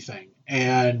do anything.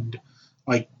 And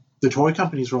the toy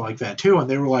companies were like that too, and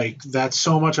they were like, that's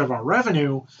so much of our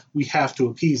revenue, we have to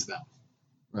appease them.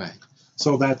 Right.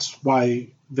 So that's why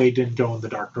they didn't go in the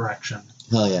dark direction.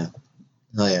 Hell yeah.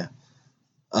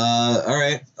 All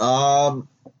right.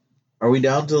 Are we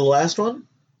down to the last one?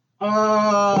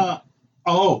 I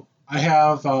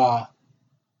have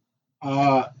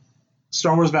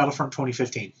Star Wars Battlefront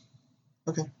 2015.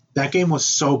 Okay. That game was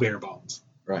so bare bones.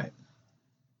 Right.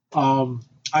 I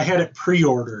had it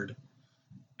pre-ordered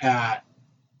at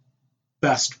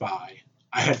Best Buy.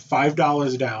 I had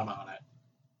 $5 down on it,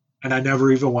 and I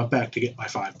never even went back to get my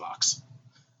 $5.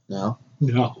 No?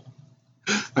 No.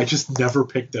 I just never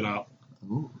picked it up.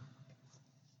 Ooh.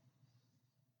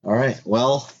 All right.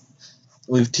 Well,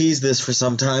 we've teased this for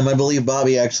some time. I believe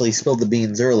Bobby actually spilled the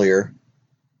beans earlier.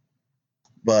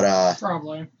 But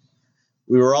Probably.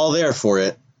 we were all there for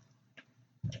it.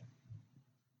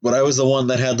 But I was the one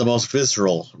that had the most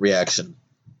visceral reaction.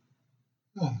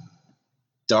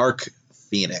 Dark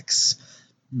Phoenix,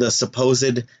 the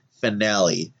supposed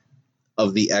finale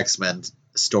of the X-Men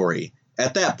story.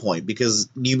 At that point, because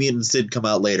New Mutants did come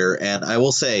out later, and I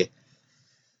will say,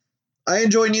 I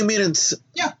enjoy New Mutants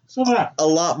So did I. a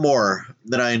lot more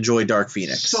than I enjoy Dark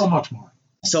Phoenix. So much more.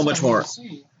 So much more.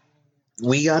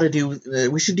 We gotta do.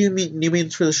 We should do New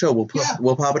Mutants for the show. We'll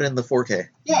pop it in the 4K.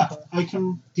 Yeah, I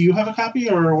can. Do you have a copy,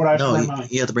 or would I have to bring mine?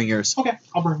 You have to bring yours. Okay,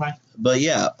 I'll bring mine. But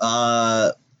yeah,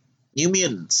 New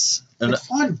Mutants. It's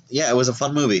fun. Yeah, it was a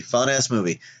fun movie, fun ass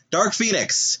movie. Dark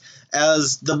Phoenix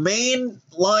as the main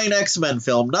line X-Men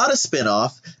film, not a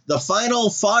spin-off. The final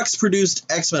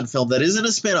Fox-produced X-Men film that isn't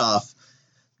a spin-off.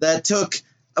 That took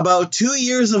about 2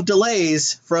 years of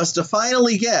delays for us to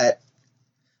finally get.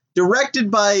 Directed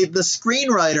by the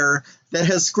screenwriter that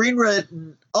has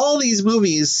screenwritten all these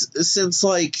movies since,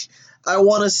 I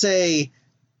want to say,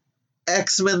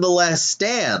 X-Men The Last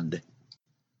Stand.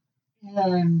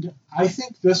 And I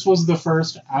think this was the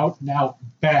first out-and-out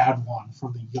bad one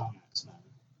from the young X-Men.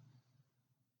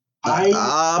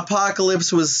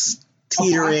 Apocalypse was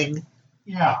teetering.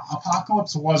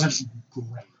 Apocalypse wasn't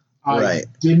great. Right.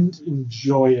 I didn't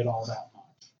enjoy it all that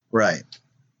much. Right.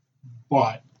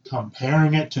 But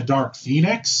comparing it to Dark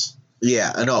Phoenix...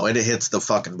 Yeah, I know, and it hits the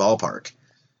fucking ballpark.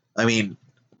 I mean,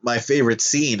 my favorite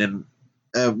scene, and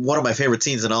one of my favorite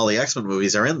scenes in all the X-Men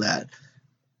movies are in that.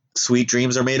 Sweet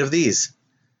dreams are made of these.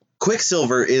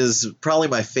 Quicksilver is probably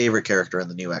my favorite character in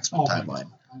the new X-Men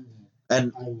timeline.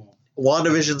 And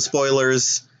WandaVision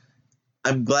spoilers,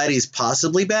 I'm glad he's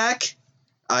possibly back.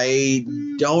 I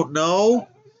don't know.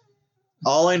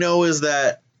 All I know is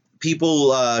that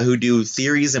people who do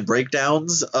theories and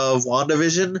breakdowns of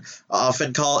WandaVision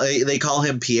often call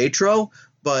him Pietro,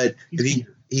 but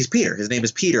he's Peter. His name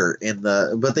is Peter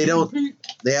but they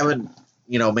haven't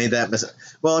made that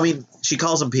well, I mean, she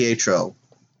calls him Pietro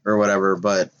or whatever,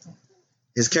 but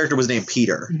his character was named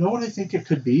Peter. You know what I think it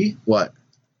could be? What?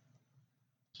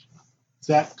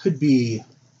 That could be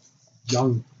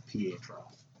young Pietro.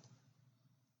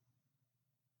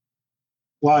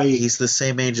 Like He's the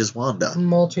same age as Wanda.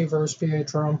 Multiverse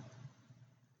Pietro.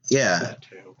 Yeah. that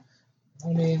too.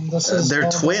 I mean, this is They're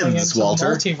all going twins, into the Walter.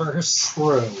 multiverse.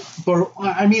 True, but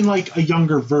I mean like a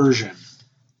younger version.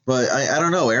 But I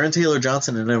don't know. Aaron Taylor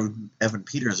Johnson and Evan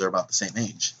Peters are about the same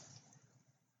age.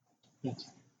 Yes.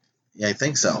 Yeah, I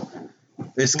think so.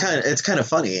 It's kind of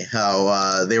funny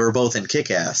how they were both in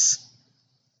Kick-Ass,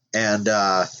 and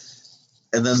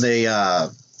then they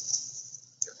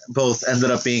both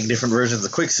ended up being different versions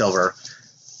of Quicksilver,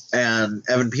 and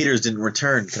Evan Peters didn't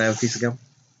return. Can I have a piece of gum?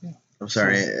 Yeah. I'm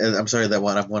sorry. I'm sorry that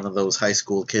I'm one of those high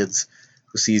school kids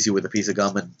who sees you with a piece of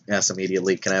gum and asks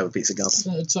immediately, "Can I have a piece of gum?"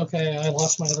 It's okay. I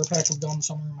lost my other pack of gum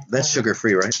somewhere in my car. That's sugar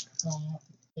free, right?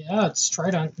 Yeah, it's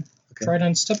Trident. Okay.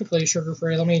 Trident's typically sugar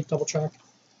free. Let me double check.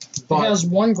 But It has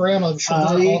 1 gram of sugar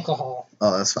alcohol.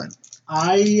 Oh, that's fine.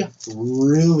 I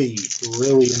really,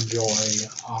 really enjoy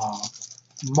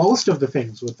most of the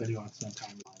things with the new X-Men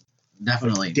timeline.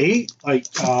 Definitely. Days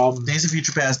Days of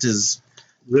Future Past is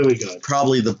really good.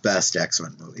 probably the best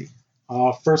X-Men movie.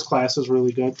 First Class is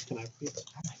really good. Can I? Oh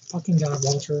my fucking god,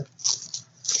 Walter.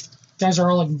 Guys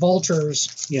are all like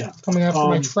vultures Yeah. coming after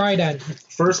my Trident.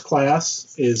 First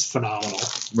Class is phenomenal.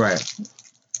 Right.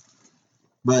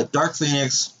 But Dark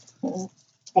Phoenix, Oh,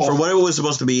 for what it was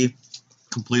supposed to be,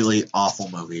 completely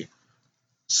awful movie.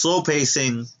 Slow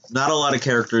pacing, not a lot of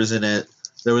characters in it.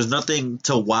 There was nothing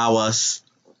to wow us.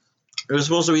 It was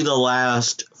supposed to be the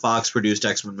last Fox-produced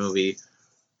X-Men movie.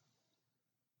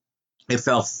 It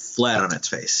fell flat on its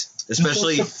face.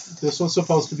 Especially... This was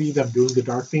supposed to be them doing the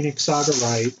Dark Phoenix saga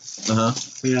right, Uh-huh.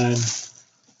 and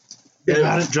they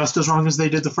got it just as wrong as they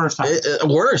did the first time.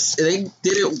 Worse. They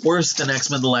did it worse than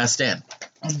X-Men The Last Stand.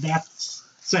 And that's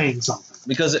saying something.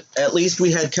 Because at least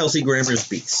we had Kelsey Grammer's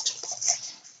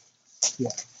Beast. Yeah.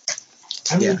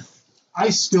 I mean, Yeah. I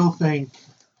still think...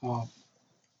 oh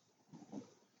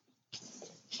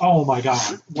my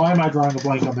god. Why am I drawing a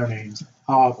blank on their names?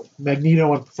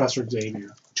 Magneto and Professor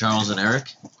Xavier. Charles and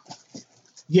Eric.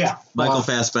 Yeah. Michael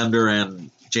Fassbender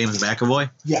and James McAvoy.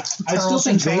 Yeah. I still Charles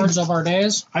and think George of our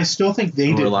days. I still think they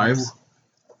Who did... are alive?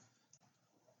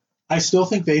 I still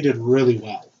think they did really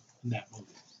well in that movie.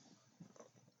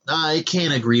 I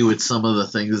can't agree with some of the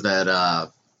things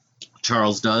that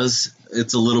Charles does.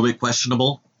 It's a little bit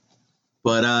questionable.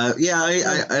 But, yeah,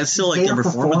 I still like their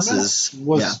performances.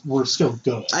 Were still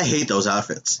good. I hate those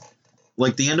outfits.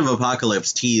 Like, the end of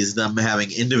Apocalypse teased them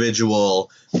having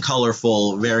individual,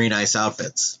 colorful, very nice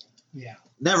outfits. Yeah.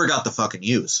 Never got the fucking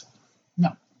use.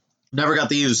 No. Never got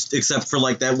the use, except for,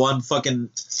 like, that one fucking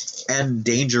end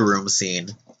danger room scene.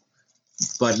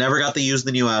 But never got to use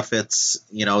the new outfits.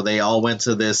 You know, they all went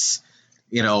to this,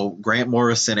 Grant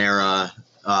Morrison era,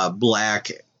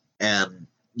 black and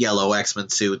yellow X-Men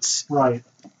suits. Right.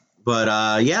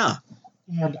 But, yeah.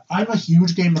 And I'm a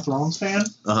huge Game of Thrones fan.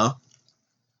 Uh-huh.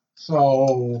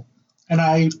 So, and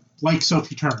I like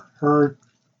Sophie Turner. Her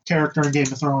character in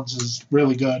Game of Thrones is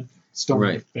really good. Still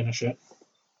need to finish it.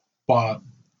 But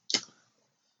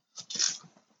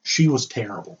she was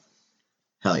terrible.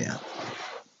 Hell yeah.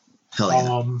 Hell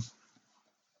yeah.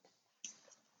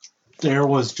 There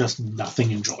was just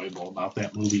nothing enjoyable about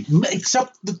that movie,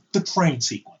 except the train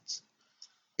sequence.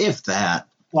 If that.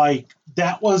 Like,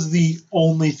 that was the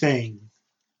only thing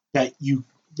that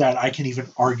I can even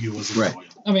argue was enjoyable. Right.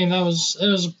 I mean, it was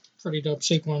a pretty dope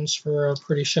sequence for a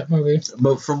pretty shit movie.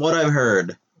 But from what I've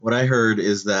heard,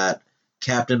 is that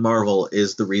Captain Marvel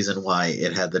is the reason why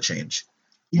it had the change.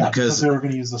 Yeah, because they were going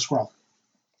to use the scroll.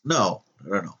 No.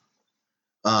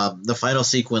 The final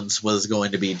sequence was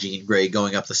going to be Jean Grey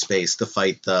going up to space to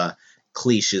fight the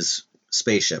Cleach's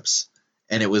spaceships.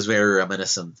 And it was very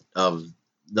reminiscent of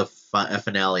the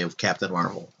finale of Captain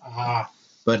Marvel.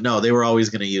 But no, they were always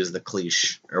going to use the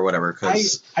Cleach or whatever.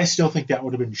 Cause, I still think that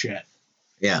would have been shit.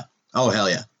 Yeah. Oh, hell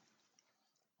yeah.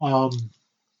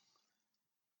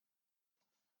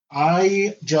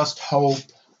 I just hope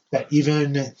that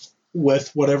even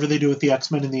with whatever they do with the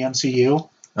X-Men in the MCU,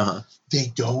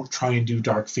 they don't try and do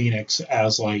Dark Phoenix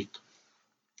as like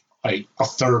a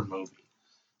third movie.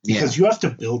 Because you have to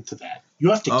build to that.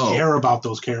 You have to care about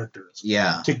those characters.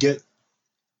 Yeah. To get...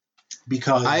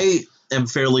 Because... I am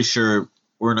fairly sure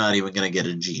we're not even going to get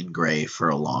a Jean Grey for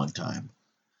a long time.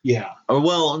 Yeah.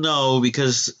 Well, no,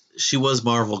 because she was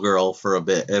Marvel Girl for a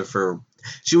bit.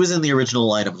 She was in the original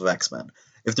lineup of X-Men.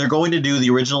 If they're going to do the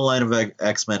original line of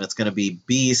X-Men, it's going to be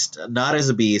Beast, not as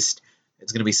a Beast.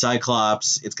 It's going to be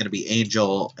Cyclops, it's going to be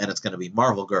Angel, and it's going to be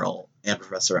Marvel Girl and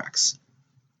Professor X.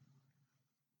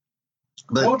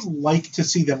 But I would like to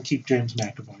see them keep James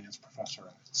McAvoy as Professor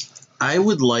X. I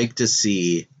would like to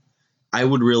see I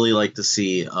would really like to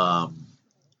see. Well,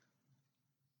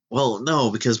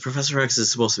 no, because Professor X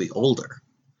is supposed to be older.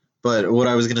 But what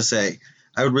I was gonna say,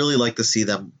 I would really like to see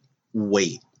them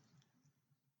wait.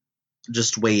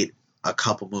 Just wait a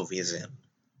couple movies in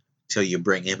till you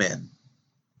bring him in.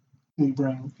 We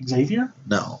bring Xavier?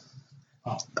 No.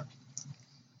 Oh.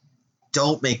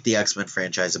 Don't make the X-Men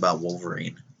franchise about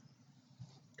Wolverine.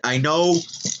 I know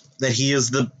that he is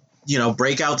the,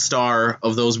 breakout star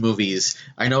of those movies.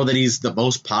 I know that he's the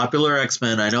most popular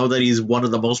X-Men. I know that he's one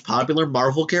of the most popular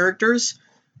Marvel characters.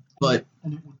 But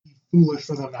and it would be foolish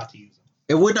for them not to use him.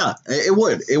 It would not. It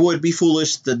would. It would be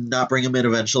foolish to not bring him in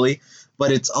eventually.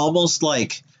 But it's almost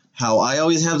like how I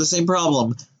always have the same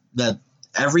problem that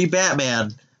every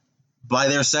Batman, by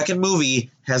their second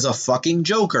movie, has a fucking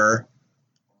Joker.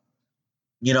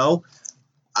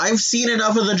 I've seen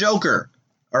enough of the Joker.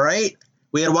 All right?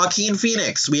 We had Joaquin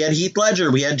Phoenix. We had Heath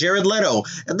Ledger. We had Jared Leto.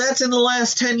 And that's in the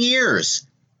last 10 years.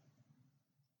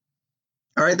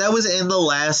 All right? That was in the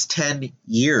last 10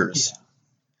 years.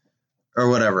 Yeah. Or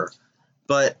whatever.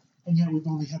 But... And yet we've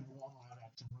only had one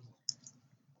live-action Riddler.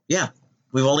 Yeah.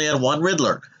 We've only had one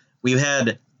Riddler. We've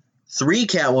had 3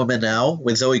 Catwoman now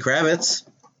with Zoe Kravitz.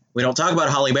 We don't talk about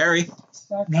Halle Berry.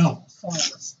 No.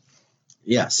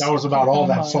 Yes. That was about all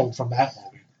that sold from that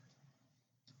movie.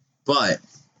 But,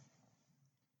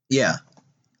 yeah.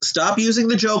 Stop using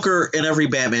the Joker in every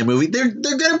Batman movie. They're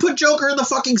going to put Joker in the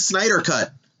fucking Snyder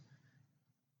Cut.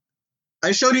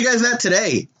 I showed you guys that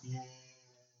today. Yeah.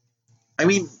 I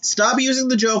mean, stop using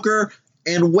the Joker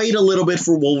and wait a little bit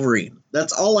for Wolverine.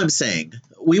 That's all I'm saying.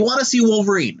 We want to see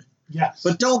Wolverine. Yes.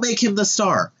 But don't make him the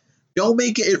star. Don't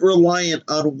make it reliant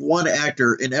on one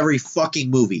actor in every fucking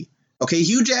movie. Okay,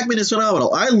 Hugh Jackman is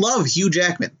phenomenal. I love Hugh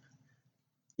Jackman.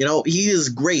 He is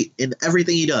great in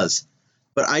everything he does.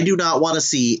 But I do not want to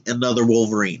see another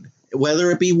Wolverine. Whether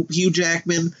it be Hugh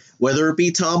Jackman, whether it be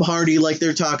Tom Hardy like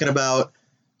they're talking about,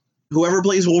 whoever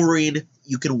plays Wolverine,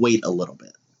 you can wait a little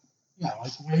bit. Yeah,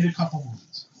 wait a couple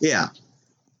movies. Yeah.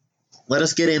 Let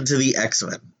us get into the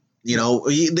X-Men.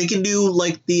 They can do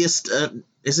like the...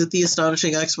 is it the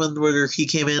Astonishing X-Men where he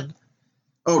came in?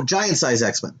 Oh, Giant Size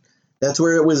X-Men. That's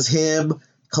where it was him,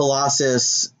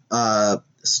 Colossus,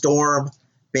 Storm,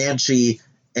 Banshee,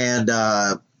 and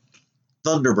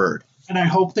Thunderbird. And I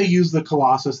hope they use the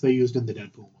Colossus they used in the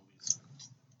Deadpool movies.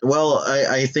 Well,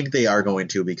 I think they are going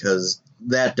to, because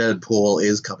that Deadpool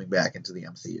is coming back into the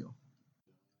MCU.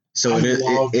 So I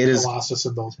it is Colossus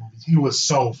in those movies. He was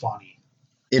so funny.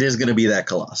 It is going to be that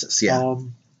Colossus, yeah.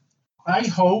 I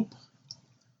hope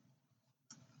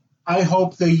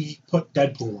they put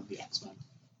Deadpool in the X-Men.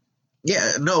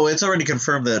 Yeah, no, it's already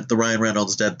confirmed that the Ryan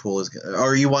Reynolds Deadpool is...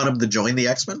 Or you want him to join the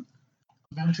X-Men?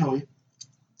 Eventually.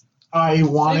 I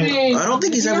don't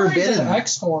think he's ever been in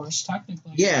X-Force,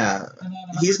 technically. Yeah.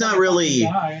 He's not really...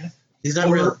 He's not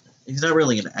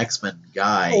really an X-Men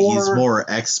guy. He's more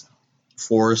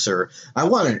X-Force or... I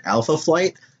want an Alpha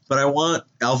Flight, but I want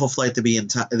Alpha Flight to be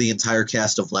the entire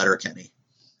cast of Letterkenny.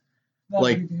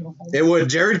 That'd be beautiful. It would...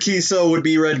 Jared Kiso would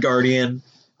be Red Guardian.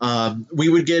 We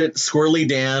would get Squirrely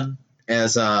Dan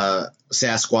as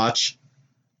Sasquatch.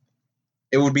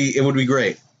 It would be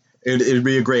great. It'd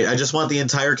be great. I just want the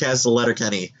entire cast of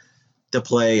Letterkenny to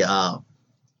play Alpha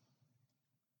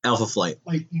Flight.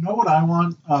 You know what I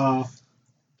want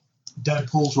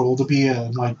Deadpool's role to be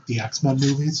in the X-Men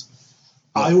movies?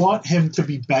 Yeah. I want him to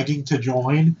be begging to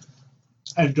join,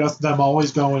 and just them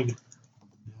always going,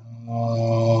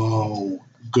 "No,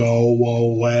 go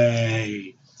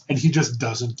away." And he just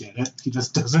doesn't get it. He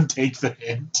just doesn't take the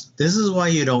hint. This is why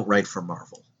you don't write for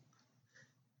Marvel.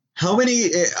 How many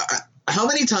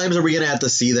times are we going to have to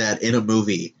see that in a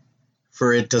movie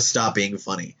for it to stop being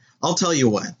funny? I'll tell you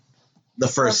when. The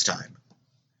first time.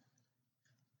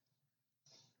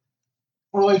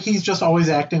 Or he's just always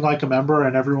acting like a member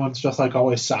and everyone's just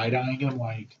always side-eyeing him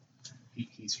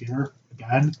he's here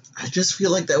again. I just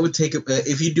feel like that would take...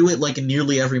 if you do it in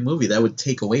nearly every movie, that would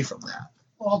take away from that.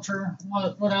 Walter,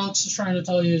 what Alex is trying to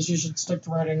tell you is you should stick to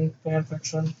writing fan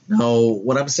fiction. No,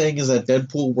 what I'm saying is that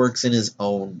Deadpool works in his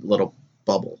own little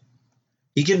bubble.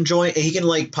 He can join. He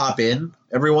can pop in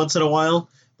every once in a while,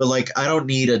 but I don't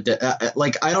need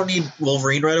I don't need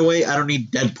Wolverine right away. I don't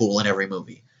need Deadpool in every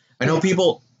movie. I know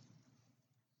people,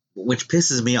 which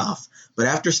pisses me off. But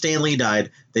after Stan Lee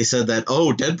died, they said that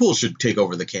Deadpool should take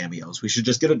over the cameos. We should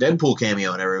just get a Deadpool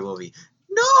cameo in every movie.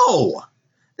 No,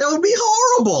 that would be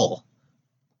horrible.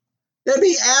 That'd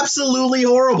be absolutely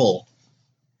horrible.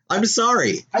 I'm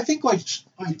sorry. I think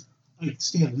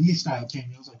Stan Lee style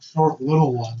cameos, short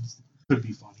little ones, could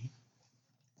be funny.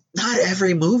 Not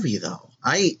every movie though.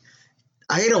 I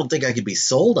don't think I could be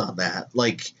sold on that.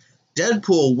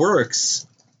 Deadpool works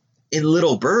in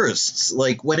little bursts.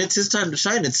 Like, when it's his time to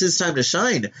shine, it's his time to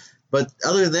shine. But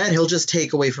other than that, he'll just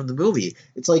take away from the movie.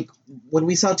 It's like when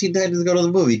we saw Teen Titans Go to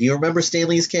the movie. Do you remember Stan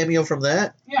Lee's cameo from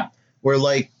that? Yeah. Where,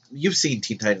 like, you've seen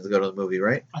Teen Titans Go to the movie,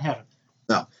 right? I haven't.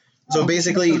 No. So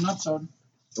basically, An episode.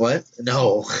 what?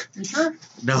 No, You sure?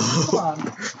 no. Come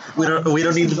on. We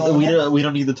don't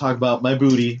need to talk about my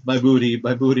booty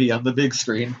on the big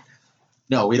screen.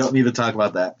 No, we don't need to talk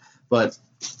about that. But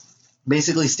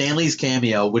basically, Stan Lee's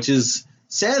cameo, which is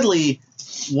sadly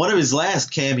one of his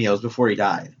last cameos before he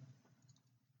died.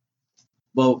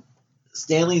 Well,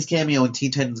 Stan Lee's cameo in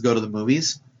Teen Titans Go to the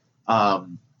Movies,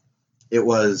 it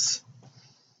was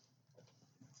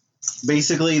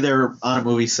basically they're on a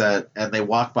movie set and they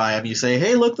walk by him. You say,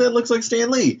 "Hey, look, that looks like Stan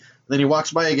Lee." And then he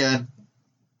walks by again.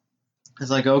 It's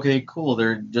like, okay, cool.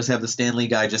 They just have the Stan Lee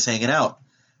guy just hanging out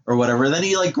or whatever. And then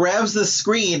he like grabs the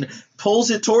screen, pulls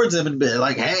it towards him, and be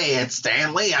like, "Hey, it's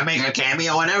Stan Lee. I make a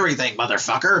cameo and everything,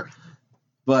 motherfucker."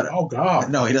 But Oh God.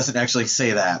 no, he doesn't actually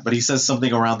say that, but he says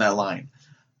something around that line.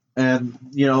 And,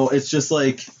 you know, it's just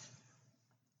like,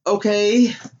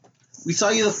 okay, we saw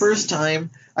you the first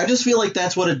time. I just feel like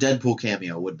that's what a Deadpool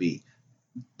cameo would be.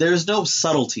 There's no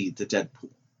subtlety to Deadpool.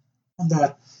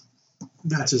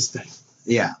 That's his thing.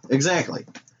 Yeah, exactly.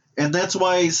 And that's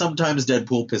why sometimes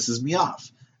Deadpool pisses me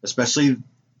off. Especially,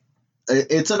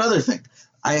 it's another thing.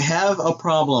 I have a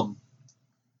problem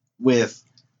with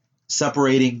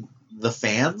separating the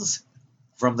fans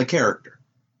from the character.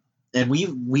 And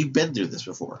we've been through this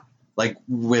before. Like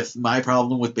with my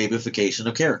problem with babyfication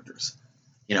of characters.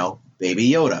 You know, Baby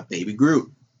Yoda, Baby Groot.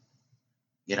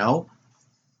 You know?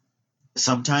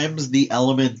 Sometimes the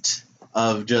element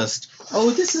of just,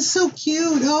 oh, this is so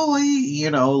cute.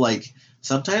 Oh, like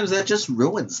sometimes that just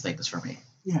ruins things for me.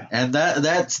 Yeah. And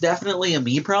that's definitely a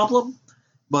me problem.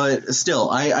 But still,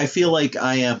 I feel like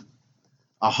I am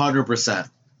 100%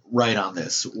 right on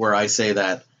this, where I say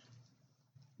that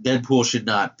Deadpool should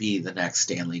not be the next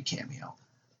Stan Lee cameo.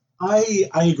 I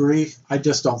agree. I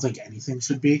just don't think anything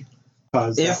should be,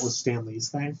 because If- that was Stan Lee's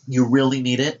thing. You really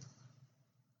need it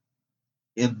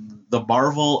in the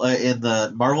Marvel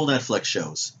Netflix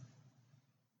shows.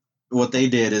 What they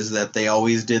did is that they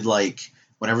always did, like,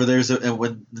 whenever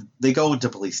when they go into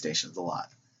police stations a lot,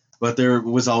 but there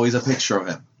was always a picture of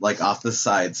him, like off the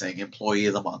side, saying "Employee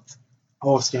of the Month."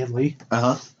 Oh, Stan Lee. If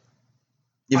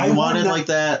I you would wanted not- like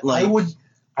that, like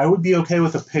I would be okay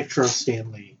with a picture of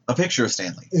Stan Lee. a picture of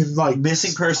Stan Lee. In like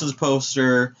Missing persons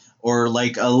poster, or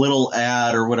like a little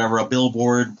ad or whatever, a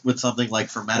billboard with something like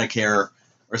for Medicare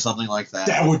or something like that.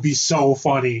 that would be so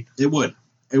funny. It would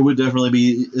definitely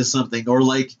be something. Or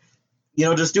like, you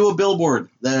know, just do a billboard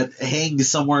that hangs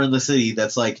somewhere in the city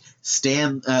that's like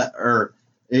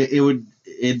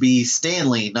it'd be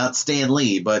Stanley, not Stan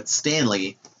Lee, but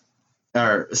Stanley,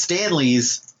 or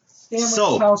Stanley's Stanley's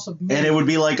soap, House of Meat. and it would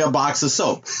be like a box of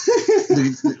soap.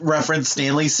 Reference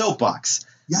Stanley's soap box.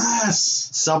 Yes,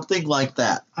 Something like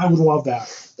that. I would love that.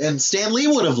 And Stan Lee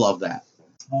would have loved that.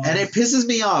 And it pisses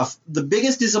me off. The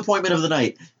biggest disappointment of the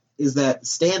night is that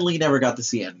Stan Lee never got to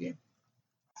see Endgame.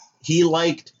 He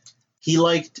liked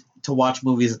to watch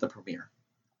movies at the premiere.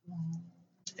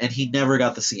 And he never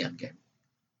got to see Endgame.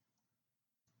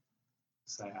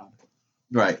 Sad.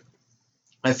 Right.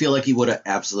 I feel like he would have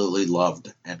absolutely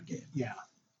loved Endgame. Yeah.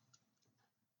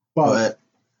 But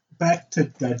Back to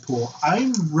Deadpool.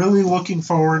 I'm really looking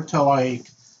forward to, like,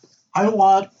 I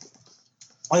want,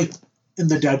 like, in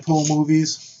the Deadpool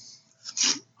movies,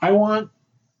 I want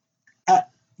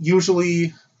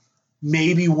usually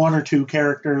maybe one or two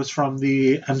characters from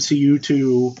the MCU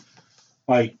to,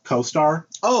 like, co-star.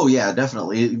 oh yeah,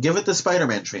 definitely. Give it the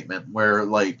Spider-Man treatment where,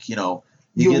 like, you know,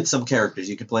 you get some characters.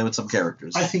 You can play with some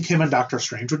characters. I think him and Doctor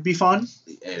Strange would be fun.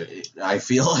 I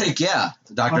feel like, yeah.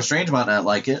 Doctor Strange might not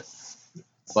like it.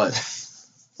 But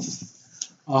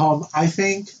I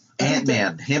think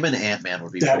Ant-Man, him and Ant-Man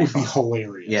would be that pretty would be fun.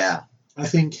 hilarious. Yeah. I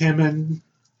think him and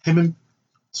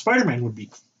Spider-Man would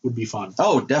be fun.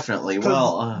 Oh, definitely. 'Cause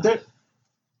Well, they're-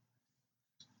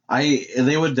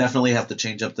 they would definitely have to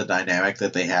change up the dynamic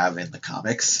that they have in the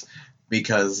comics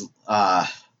because,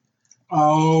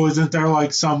 isn't there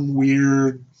like some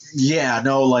weird? yeah,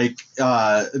 no, like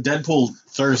Deadpool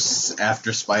thirsts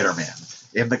after Spider-Man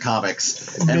in the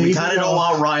comics, and we Maybe kind of don't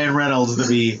want Ryan Reynolds to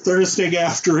be. thirsting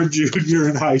after a junior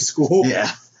in high school?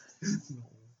 Yeah,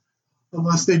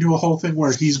 Unless they do a whole thing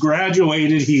where he's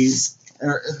graduated,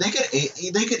 or they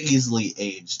could easily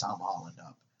age Tom Holland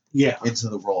up yeah. into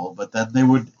the role, but then they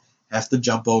would have to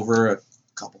jump over a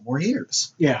couple more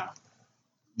years. Yeah.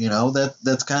 You know,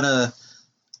 that's kind of,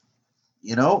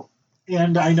 you know.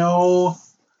 And I know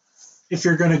if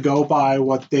you're going to go by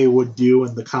what they would do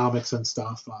in the comics and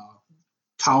stuff,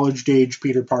 college age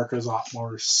Peter Parker is a lot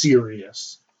more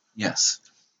serious. Yes.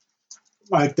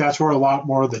 Like, that's where a lot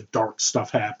more of the dark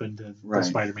stuff happened in Right. the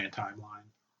Spider-Man timeline.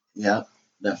 Yeah,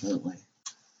 definitely.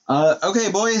 Okay,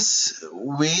 boys,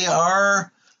 we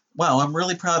are. Wow, I'm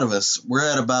really proud of us. We're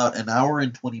at about an hour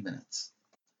and 20 minutes.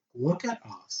 Look at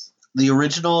us. The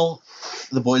original,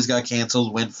 The Boys Got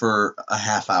Canceled, went for a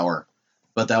half hour,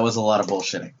 but that was a lot of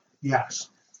bullshitting. Yes.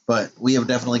 But we have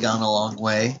definitely gone a long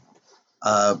way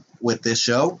with this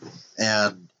show,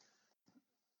 and,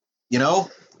 you know,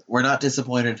 we're not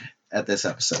disappointed at this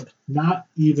episode. Not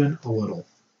even a little.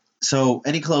 So,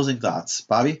 any closing thoughts?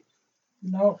 Bobby?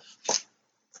 No,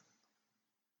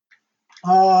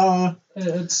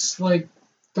 it's like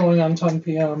going on 10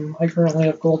 p.m. I currently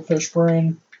have goldfish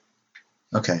brain.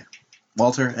 Okay.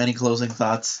 Walter, any closing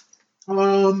thoughts?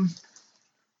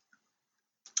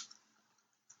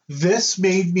 This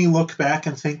made me look back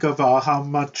and think of how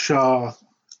much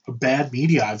bad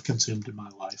media I've consumed in my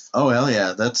life. Oh, hell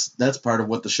yeah. That's part of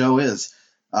what the show is.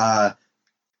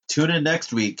 Tune in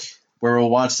next week where we'll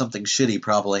watch something shitty,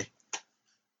 probably.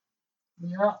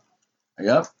 Yeah.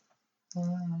 Yep.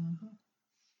 Mhm.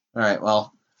 All right,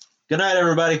 well, good night,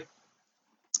 everybody.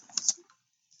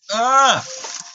 Ah!